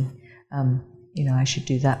me, I should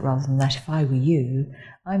do that rather than that, if I were you,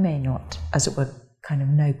 I may not, as it were, kind of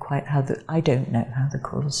know quite I don't know how the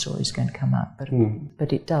causal story is going to come out,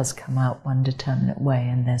 but it does come out one determinate way,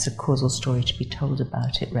 and there's a causal story to be told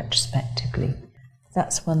about it retrospectively.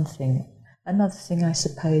 That's one thing. Another thing, I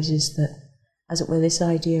suppose, is that, as it were, this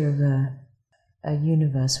idea of a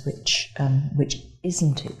universe which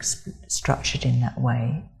isn't structured in that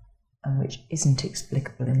way, and which isn't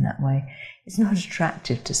explicable in that way, is not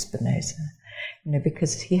attractive to Spinoza,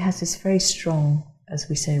 because he has this very strong, as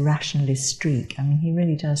we say, rationalist streak. I mean, he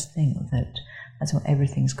really does think that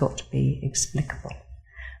everything's got to be explicable.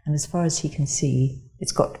 And as far as he can see,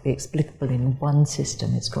 it's got to be explicable in one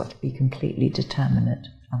system. It's got to be completely determinate.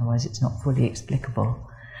 Otherwise, it's not fully explicable.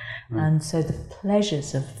 Right. And so the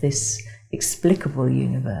pleasures of this explicable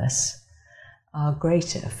universe are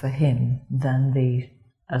greater for him than the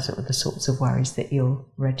sorts of worries that you're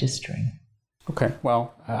registering. Okay,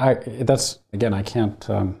 well, that's again, I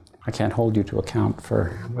can't hold you to account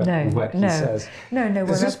for what he says. No.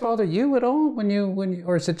 Does this bother you at all when you,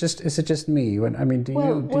 or is it just me?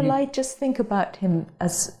 I just think about him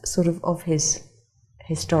as sort of his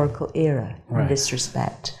historical era in this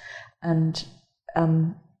respect, and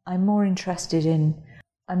I'm more interested in.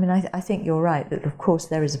 I think you're right that of course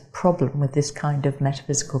there is a problem with this kind of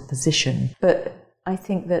metaphysical position, but I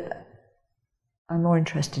think that I'm more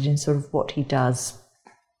interested in sort of what he does,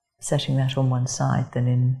 setting that on one side, than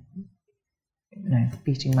in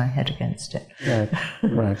beating my head against it.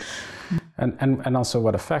 Right. And also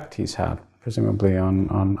what effect he's had, presumably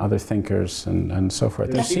on other thinkers and so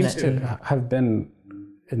forth. There seems to have been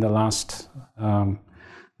in the last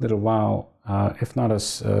little while, if not a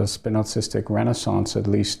Spinozistic renaissance, at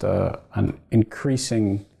least an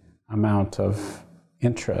increasing amount of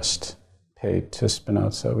interest paid to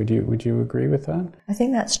Spinoza. Would you agree with that? I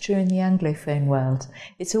think that's true in the Anglophone world.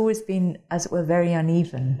 It's always been, as it were, very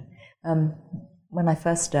uneven. When I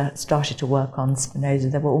first started to work on Spinoza,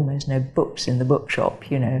 there were almost no books in the bookshop,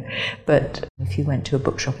 But if you went to a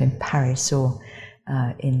bookshop in Paris or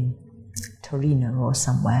in Torino or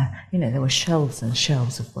somewhere, there were shelves and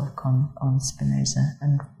shelves of work on Spinoza,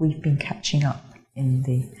 and we've been catching up in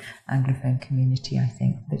the Anglophone community, I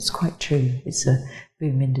think. It's quite true. It's a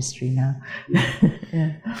boom industry now.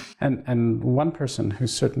 Yeah. And one person who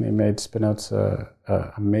certainly made Spinoza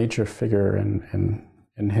a major figure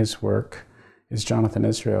in his work is Jonathan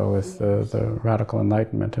Israel with the Radical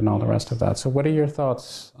Enlightenment and all the rest of that. So what are your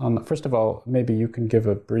thoughts on, first of all, maybe you can give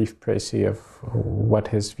a brief précis of what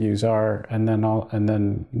his views are, and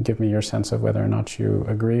then give me your sense of whether or not you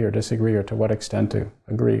agree or disagree, or to what extent to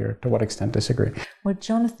agree or to what extent disagree. Well,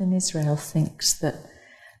 Jonathan Israel thinks that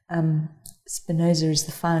Spinoza is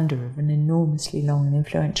the founder of an enormously long and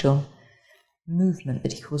influential movement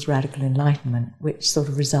that he calls Radical Enlightenment, which sort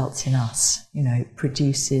of results in us, it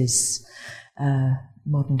produces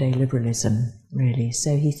modern-day liberalism, really.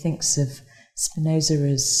 So he thinks of Spinoza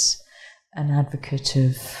as an advocate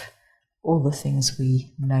of all the things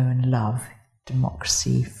we know and love: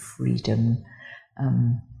 democracy, freedom,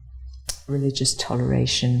 religious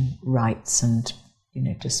toleration, rights, and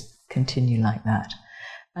just continue like that.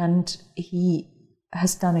 And he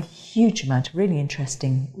has done a huge amount of really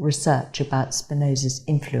interesting research about Spinoza's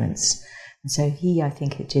influence. And so he, I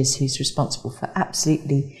think it is, who's responsible for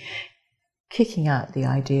absolutely kicking out the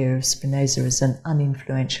idea of Spinoza as an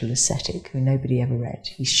uninfluential ascetic who nobody ever read.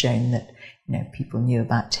 He's shown that, people knew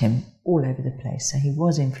about him all over the place, so he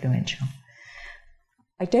was influential.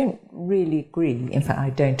 I don't really agree, in fact I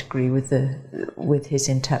don't agree with his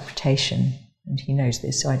interpretation, and he knows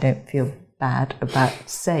this, so I don't feel bad about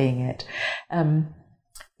saying it,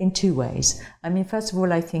 in two ways. I mean, first of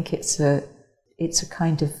all, I think it's a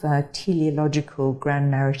kind of teleological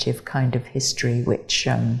grand narrative kind of history, which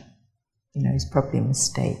is probably a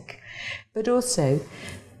mistake. But also,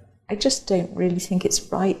 I just don't really think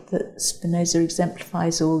it's right that Spinoza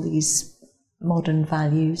exemplifies all these modern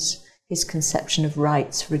values. His conception of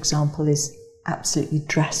rights, for example, is absolutely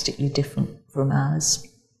drastically different from ours.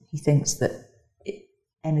 He thinks that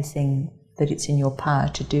anything that it's in your power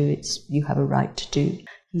to do, you have a right to do.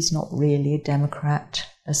 He's not really a Democrat,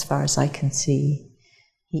 as far as I can see.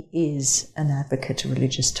 He is an advocate of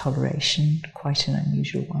religious toleration, quite an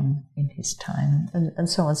unusual one in his time, and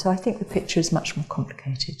so on. So I think the picture is much more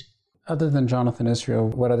complicated. Other than Jonathan Israel,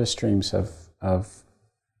 what other streams of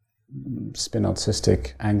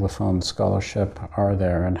Spinozistic Anglophone scholarship are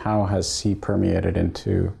there, and how has he permeated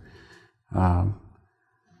into the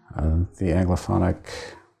Anglophonic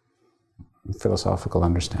philosophical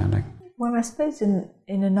understanding? Well, I suppose in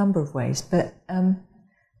a number of ways, but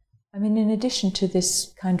in addition to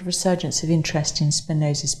this kind of resurgence of interest in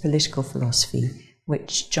Spinoza's political philosophy,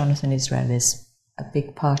 which Jonathan Israel is a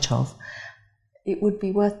big part of, it would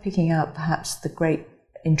be worth picking out perhaps the great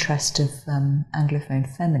interest of Anglophone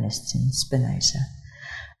feminists in Spinoza.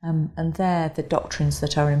 And there, the doctrines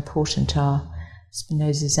that are important are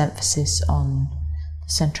Spinoza's emphasis on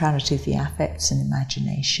the centrality of the affects and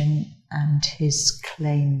imagination, and his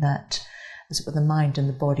claim that, as it were, the mind and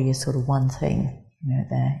the body are sort of one thing,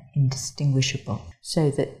 they're indistinguishable. So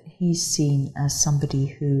that he's seen as somebody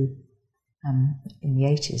who, in the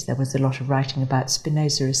 80s, there was a lot of writing about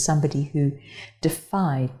Spinoza as somebody who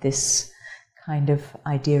defied this kind of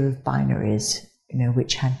idea of binaries,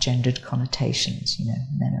 which had gendered connotations.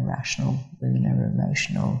 Men are rational, women are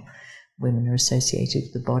emotional, women are associated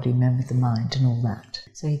with the body, men with the mind, and all that.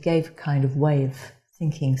 So he gave a kind of way of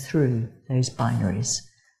thinking through those binaries,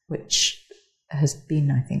 which has been,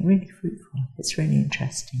 I think, really fruitful. It's really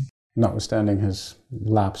interesting. Notwithstanding his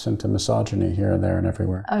lapse into misogyny here, there, and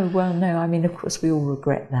everywhere. Oh, well, no, of course we all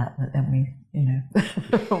regret that, but then we,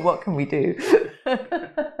 what can we do?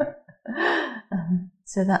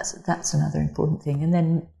 So that's another important thing. And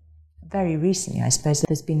then very recently, I suppose,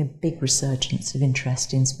 there's been a big resurgence of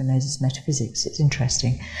interest in Spinoza's metaphysics. It's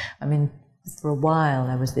interesting. For a while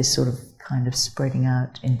there was this sort of kind of spreading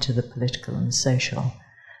out into the political and the social,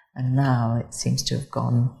 and now it seems to have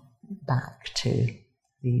gone back to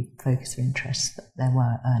the focus of interest that there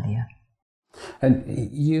were earlier. And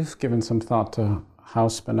you've given some thought to how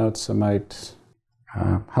Spinoza might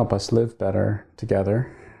help us live better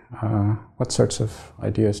together. What sorts of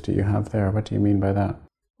ideas do you have there? What do you mean by that?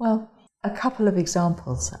 Well, a couple of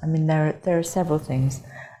examples. There are several things.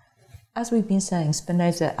 As we've been saying,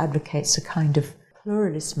 Spinoza advocates a kind of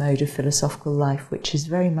pluralist mode of philosophical life, which is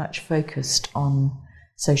very much focused on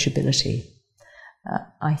sociability.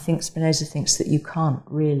 I think Spinoza thinks that you can't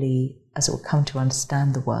really, as it will, come to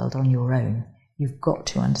understand the world on your own. You've got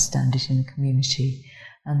to understand it in a community,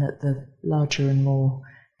 and that the larger and more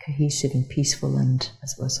cohesive and peaceful and,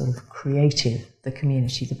 as well, sort of creative the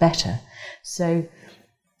community, the better. So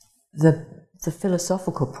the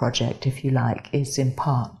philosophical project, if you like, is in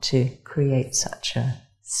part to create such a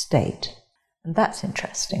state. And that's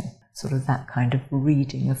interesting, sort of that kind of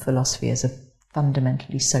reading of philosophy as a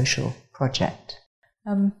fundamentally social project.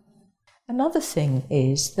 Another thing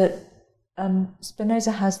is that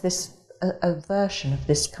Spinoza has this a version of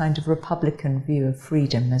this kind of republican view of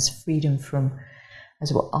freedom as freedom from,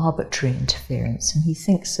 as well, arbitrary interference, and he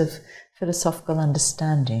thinks of philosophical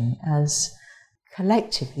understanding as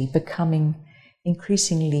collectively becoming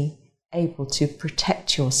increasingly able to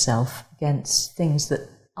protect yourself against things that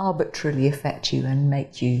arbitrarily affect you and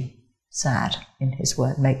make you sad, in his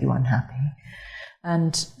word, make you unhappy.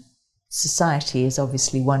 And society is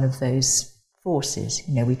obviously one of those forces.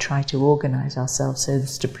 We try to organise ourselves so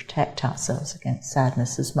as to protect ourselves against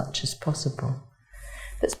sadness as much as possible.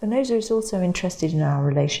 But Spinoza is also interested in our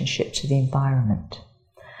relationship to the environment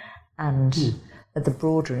and the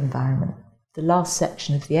broader environment. The last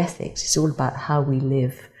section of the Ethics is all about how we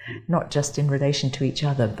live, not just in relation to each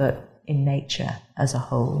other, but in nature as a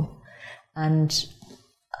whole. And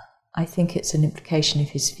I think it's an implication of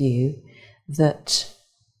his view that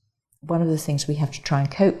one of the things we have to try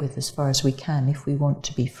and cope with as far as we can if we want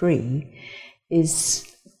to be free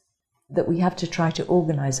is that we have to try to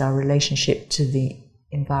organise our relationship to the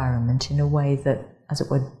environment in a way that, as it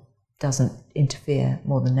were, doesn't interfere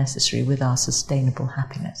more than necessary with our sustainable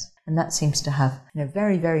happiness. And that seems to have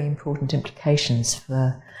very, very important implications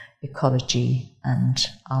for ecology and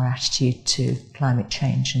our attitude to climate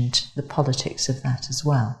change and the politics of that as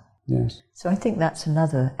well. Yes. So I think that's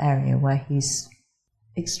another area where he's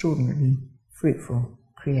extraordinarily fruitful,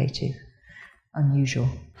 creative, unusual.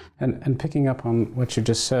 And picking up on what you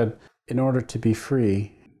just said, in order to be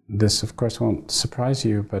free, this of course won't surprise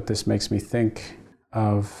you, but this makes me think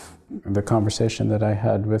of the conversation that I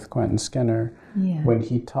had with Quentin Skinner when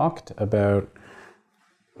he talked about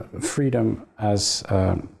freedom as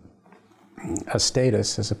a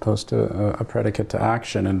status as opposed to a predicate to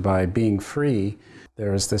action. And by being free,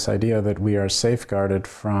 there is this idea that we are safeguarded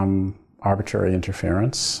from arbitrary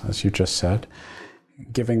interference, as you just said,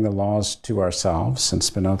 giving the laws to ourselves. And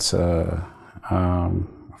Spinoza,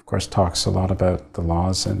 of course, talks a lot about the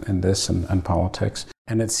laws in this and politics.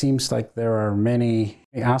 And it seems like there are many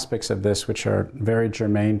aspects of this which are very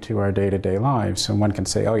germane to our day-to-day lives. And one can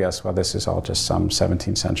say, oh yes, well, this is all just some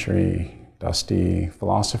 17th century dusty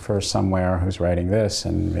philosopher somewhere who's writing this,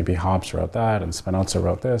 and maybe Hobbes wrote that, and Spinoza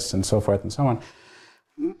wrote this, and so forth and so on.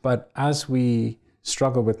 But as we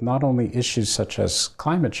struggle with not only issues such as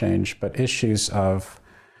climate change, but issues of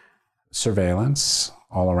surveillance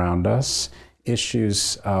all around us,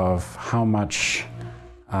 issues of how much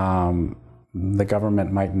the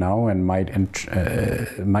government might know and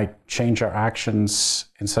might change our actions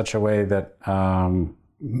in such a way that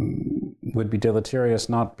would be deleterious,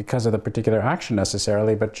 not because of the particular action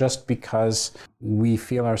necessarily, but just because we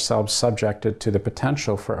feel ourselves subjected to the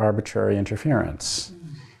potential for arbitrary interference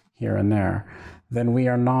here and there, then we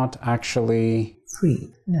are not actually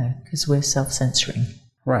free. No, because we're self-censoring.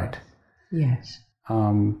 Right. Yes.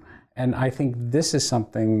 And I think this is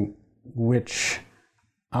something which,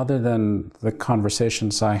 other than the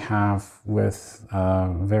conversations I have with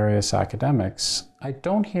various academics, I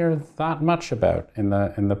don't hear that much about in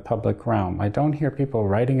the public realm. I don't hear people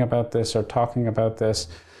writing about this or talking about this.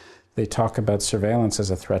 They talk about surveillance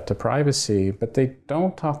as a threat to privacy, but they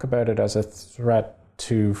don't talk about it as a threat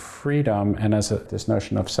to freedom and as this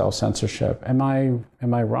notion of self-censorship. Am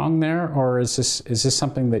I wrong there, or is this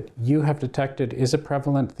something that you have detected is a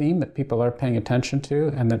prevalent theme that people are paying attention to,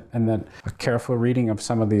 and that a careful reading of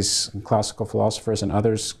some of these classical philosophers and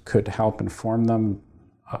others could help inform them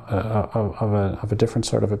of a different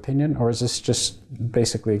sort of opinion, or is this just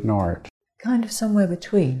basically ignored? Kind of somewhere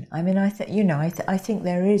between. I mean, I think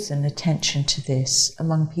there is an attention to this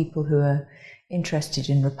among people who are interested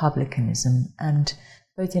in republicanism, and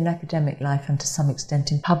both in academic life and to some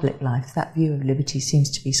extent in public life, that view of liberty seems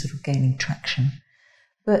to be sort of gaining traction.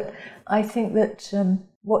 But I think that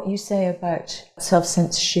what you say about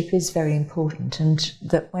self-censorship is very important, and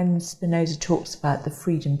that when Spinoza talks about the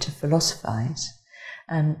freedom to philosophize,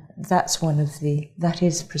 and that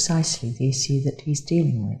is precisely the issue that he's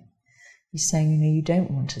dealing with. He's saying, you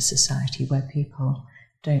don't want a society where people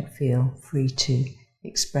don't feel free to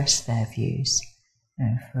express their views,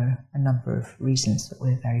 for a number of reasons that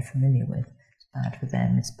we're very familiar with. It's bad for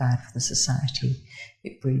them, it's bad for the society,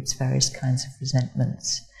 it breeds various kinds of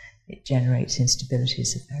resentments, it generates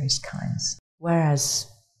instabilities of various kinds. Whereas,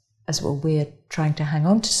 as well, we're trying to hang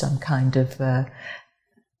on to some kind of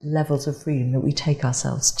levels of freedom that we take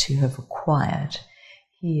ourselves to have acquired.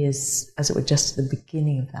 He is, as it were, just at the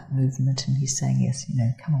beginning of that movement, and he's saying, yes,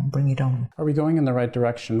 come on, bring it on. Are we going in the right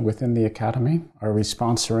direction within the academy? Are we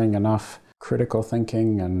sponsoring enough critical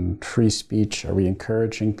thinking and free speech? Are we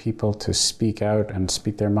encouraging people to speak out and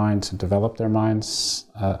speak their minds and develop their minds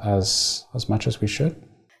as much as we should?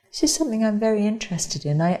 This is something I'm very interested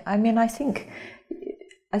in. I think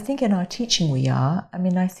in our teaching we are.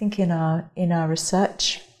 I think in our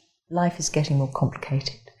research, life is getting more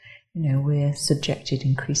complicated. We're subjected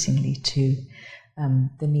increasingly to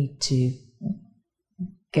the need to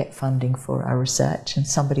get funding for our research, and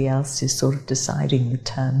somebody else is sort of deciding the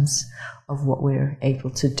terms of what we're able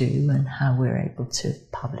to do and how we're able to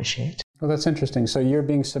publish it. Well, that's interesting. So you're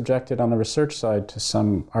being subjected on the research side to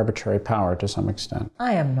some arbitrary power to some extent.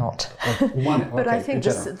 I am not. But I think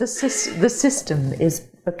the system is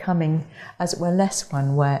becoming, as it were, less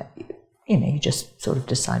one where you just sort of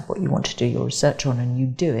decide what you want to do your research on and you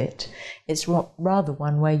do it. It's rather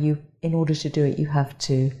one where in order to do it, you have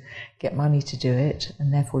to get money to do it,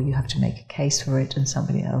 and therefore you have to make a case for it, and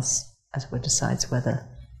somebody else, as it were, decides whether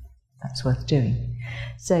that's worth doing.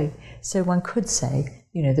 So one could say,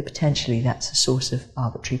 that potentially that's a source of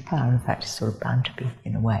arbitrary power. In fact, it's sort of bound to be,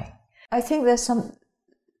 in a way. I think there's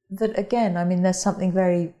there's something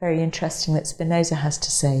very, very interesting that Spinoza has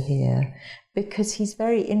to say here, because he's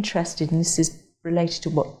very interested, and this is related to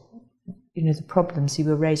what, the problems you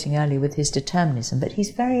were raising earlier with his determinism, but he's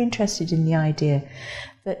very interested in the idea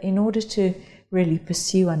that in order to really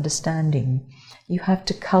pursue understanding, you have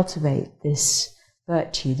to cultivate this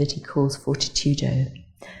virtue that he calls fortitudo,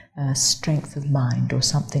 strength of mind or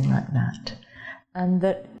something like that, and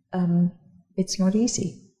that it's not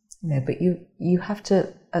easy, but you have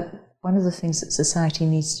to, one of the things that society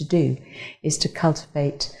needs to do is to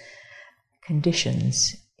cultivate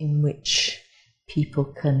conditions in which people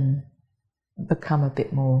can become a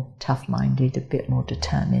bit more tough-minded, a bit more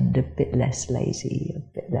determined, a bit less lazy, a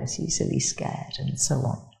bit less easily scared, and so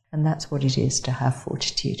on. And that's what it is to have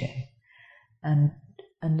fortitudo. And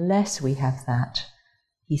unless we have that,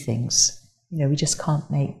 he thinks, we just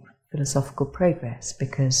can't make philosophical progress,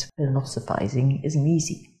 because philosophizing isn't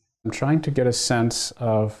easy. I'm trying to get a sense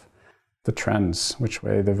of the trends, which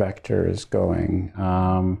way the vector is going.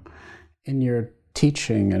 In your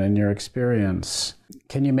teaching and in your experience,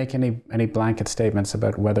 can you make any blanket statements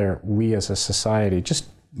about whether we as a society, just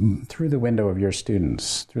through the window of your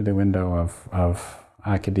students, through the window of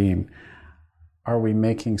academe, are we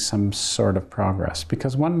making some sort of progress?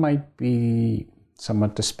 Because one might be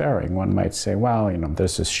somewhat despairing. One might say, well,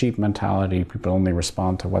 there's this sheep mentality. People only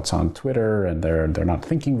respond to what's on Twitter, and they're not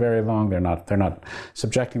thinking very long. They're not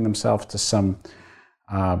subjecting themselves to some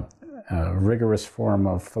rigorous form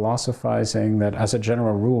of philosophizing, that as a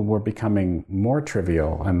general rule we're becoming more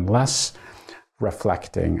trivial and less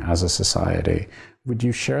reflecting as a society. Would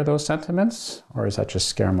you share those sentiments, or is that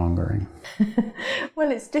just scaremongering?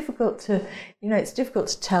 Well, it's difficult to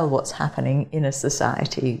tell what's happening in a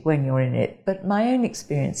society when you're in it. But my own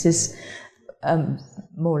experience is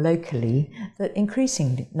more locally that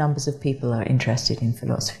increasing numbers of people are interested in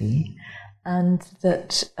philosophy, and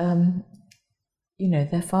that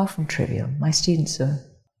they're far from trivial. My students are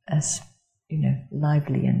as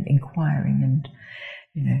lively and inquiring and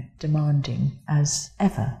demanding as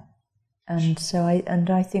ever. And so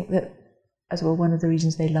I think that, as well, one of the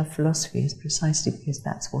reasons they love philosophy is precisely because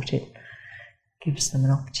that's what it gives them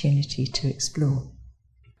an opportunity to explore.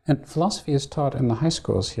 And philosophy is taught in the high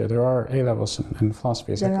schools here. There are A-levels in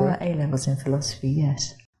philosophy, is that correct? There are A-levels in philosophy,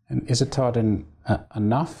 yes. And is it taught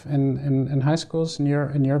enough in high schools, in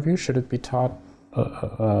your view? Should it be taught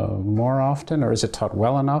more often, or is it taught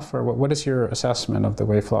well enough? Or what is your assessment of the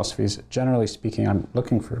way philosophy is, generally speaking? I'm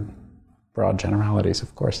looking for broad generalities,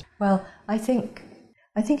 of course. Well, I think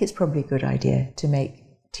it's probably a good idea to make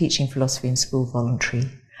teaching philosophy in school voluntary.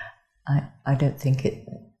 I don't think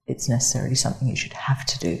it's necessarily something you should have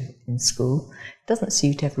to do in school. It doesn't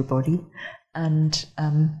suit everybody, and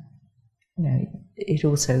it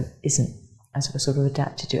also isn't, as it was, sort of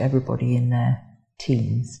adapted to everybody in their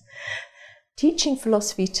teens. Teaching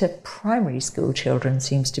philosophy to primary school children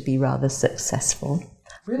seems to be rather successful.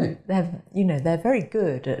 Really? They're very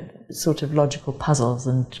good at sort of logical puzzles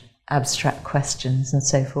and abstract questions and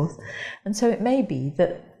so forth. And so it may be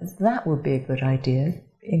that would be a good idea.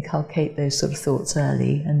 Inculcate those sort of thoughts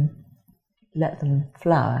early and let them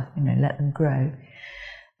flower, let them grow.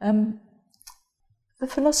 The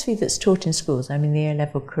philosophy that's taught in schools, the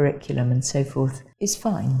A-level curriculum and so forth, is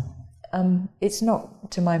fine. It's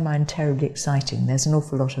not, to my mind, terribly exciting. There's an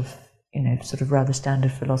awful lot of, sort of rather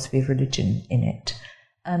standard philosophy of religion in it.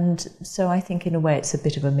 And so I think, in a way, it's a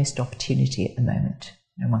bit of a missed opportunity at the moment.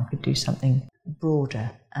 One could do something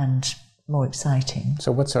broader and more exciting.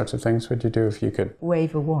 So what sorts of things would you do if you could...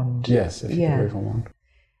 Wave a wand? Yes, if you could wave a wand.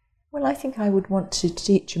 Well, I think I would want to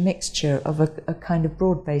teach a mixture of a kind of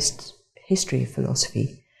broad-based history of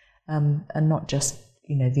philosophy, and not just,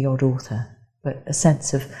 the odd author, but a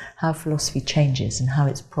sense of how philosophy changes and how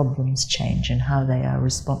its problems change and how they are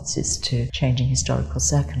responses to changing historical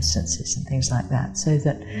circumstances and things like that, so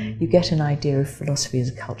that you get an idea of philosophy as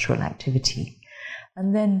a cultural activity.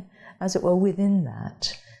 And then, as it were, within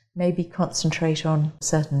that, maybe concentrate on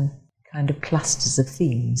certain kind of clusters of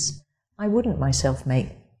themes. I wouldn't myself make,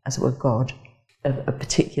 as it were, God a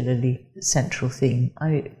particularly central theme.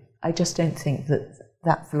 I just don't think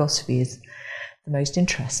that philosophy is the most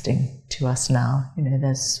interesting to us now.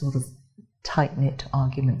 There's sort of tight-knit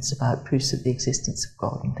arguments about proofs of the existence of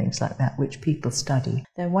God and things like that, which people study.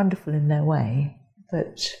 They're wonderful in their way,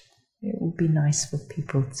 but it would be nice for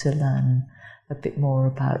people to learn a bit more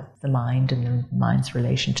about the mind and the mind's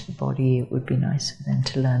relation to the body. It would be nice for them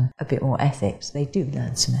to learn a bit more ethics. They do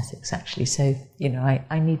learn some ethics, actually. So,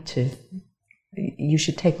 I need to... You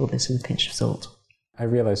should take all this with a pinch of salt. I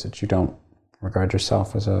realize that you don't regard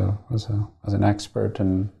yourself as an expert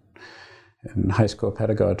in in high school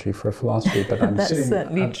pedagogy for philosophy, but I'm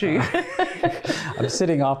certainly true. I'm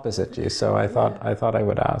sitting opposite you, so I thought I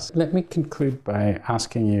would ask. Let me conclude by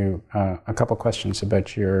asking you a couple questions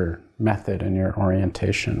about your method and your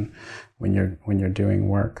orientation when you're doing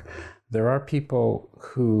work. There are people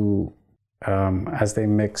who, as they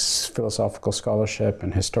mix philosophical scholarship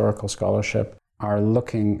and historical scholarship, are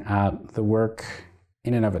looking at the work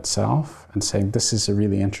in and of itself and saying, this is a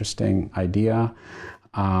really interesting idea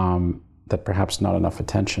that perhaps not enough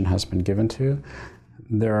attention has been given to.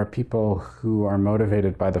 There are people who are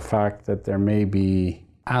motivated by the fact that there may be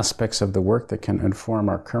aspects of the work that can inform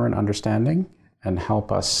our current understanding and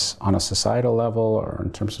help us on a societal level or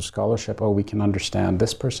in terms of scholarship. Oh, we can understand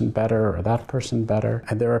this person better or that person better.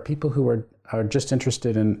 And there are people who are just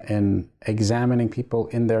interested in examining people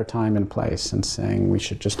in their time and place and saying we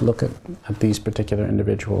should just look at these particular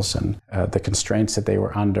individuals and the constraints that they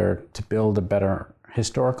were under to build a better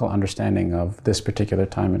historical understanding of this particular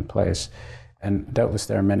time and place. And doubtless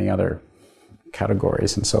there are many other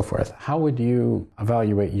categories and so forth. How would you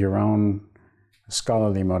evaluate your own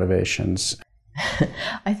scholarly motivations?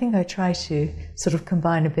 I think I try to sort of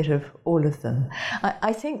combine a bit of all of them.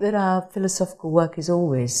 I think that our philosophical work is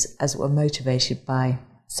always, as it were, motivated by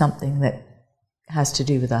something that has to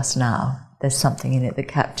do with us now. There's something in it that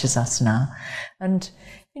captures us now. And,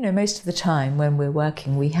 most of the time when we're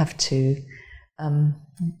working, we have to,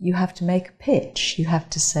 you have to make a pitch. You have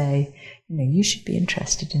to say, you should be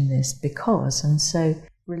interested in this because, and so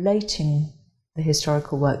relating the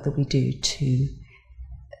historical work that we do to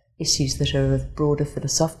issues that are of broader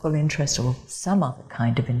philosophical interest or some other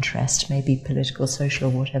kind of interest, maybe political, social,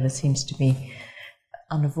 or whatever, seems to be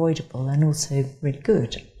unavoidable and also really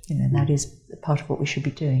good. That is part of what we should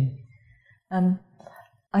be doing.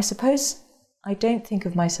 I suppose I don't think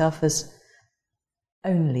of myself as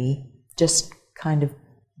only just kind of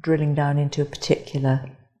drilling down into a particular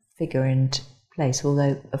figure and place,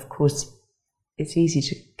 although, of course, it's easy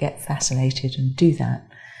to get fascinated and do that.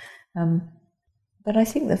 But I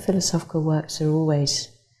think that philosophical works are always,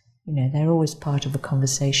 they're always part of a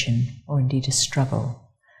conversation or indeed a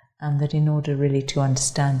struggle, and that in order really to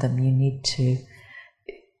understand them, you need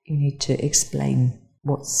to explain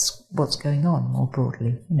what's going on more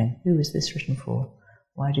broadly. Who was this written for?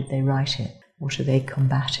 Why did they write it? What are they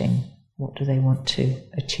combating? What do they want to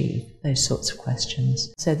achieve? Those sorts of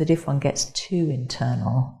questions. So that if one gets too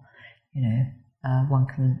internal, one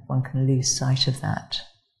can lose sight of that.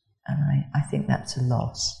 And I think that's a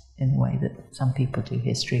loss in the way that some people do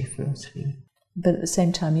history, philosophy. But at the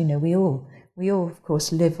same time, we all, of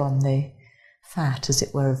course, live on the fat, as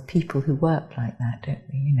it were, of people who work like that, don't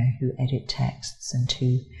we? Who edit texts and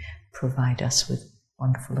who provide us with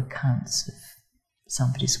wonderful accounts of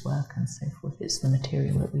somebody's work and so forth. It's the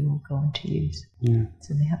material that we all go on to use. Yeah.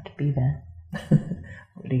 So they have to be there.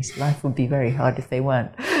 Or at least life would be very hard if they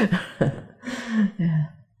weren't. Yeah.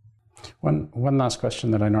 One last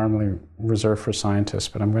question that I normally reserve for scientists,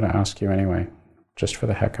 but I'm going to ask you anyway, just for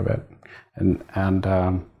the heck of it. And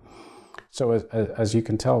so as you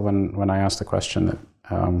can tell when I ask the question, that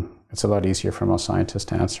it's a lot easier for most scientists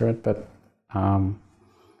to answer it, but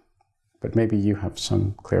maybe you have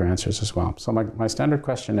some clear answers as well. So my standard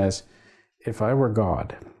question is, if I were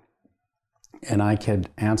God and I could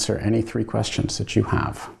answer any three questions that you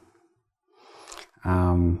have,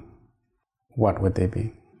 what would they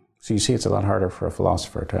be? So you see, it's a lot harder for a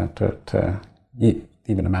philosopher to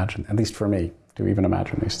even imagine, at least for me, to even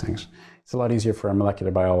imagine these things. It's a lot easier for a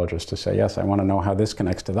molecular biologist to say, yes, I want to know how this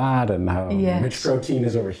connects to that and how which protein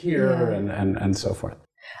is over here and so forth.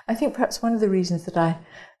 I think perhaps one of the reasons that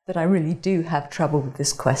I really do have trouble with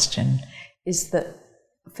this question is that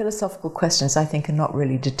philosophical questions, I think, are not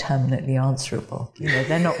really determinately answerable.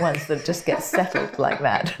 They're not ones that just get settled like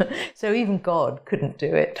that. So even God couldn't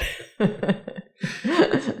do it.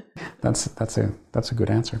 That's a good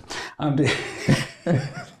answer.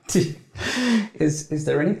 Is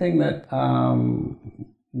there anything that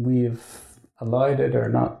we've elided or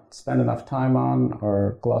not spent enough time on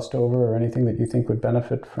or glossed over, or anything that you think would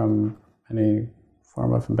benefit from any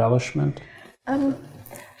form of embellishment?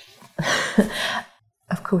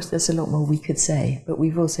 Of course, there's a lot more we could say, but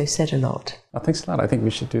we've also said a lot. Thanks a lot. I think we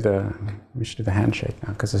should do the handshake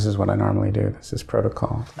now, because this is what I normally do. This is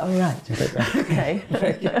protocol. Oh, right. Okay.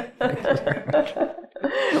 Thank you very much.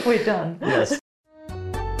 We're done. Yes.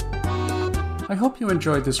 I hope you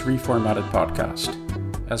enjoyed this reformatted podcast.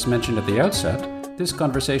 As mentioned at the outset, this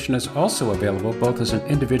conversation is also available both as an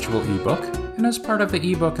individual ebook and as part of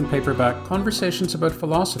the ebook and paperback Conversations About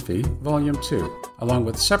Philosophy, Volume 2, along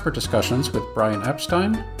with separate discussions with Brian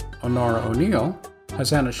Epstein, Honora O'Neill,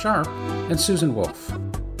 Hosanna Sharp, and Susan Wolf.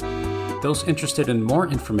 Those interested in more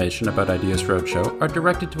information about Ideas Roadshow are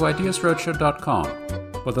directed to ideasroadshow.com,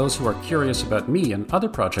 while those who are curious about me and other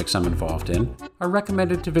projects I'm involved in are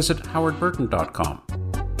recommended to visit howardburton.com.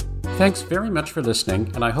 Thanks very much for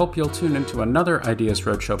listening, and I hope you'll tune into another Ideas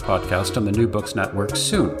Roadshow podcast on the New Books Network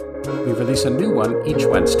soon. We release a new one each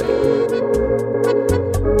Wednesday.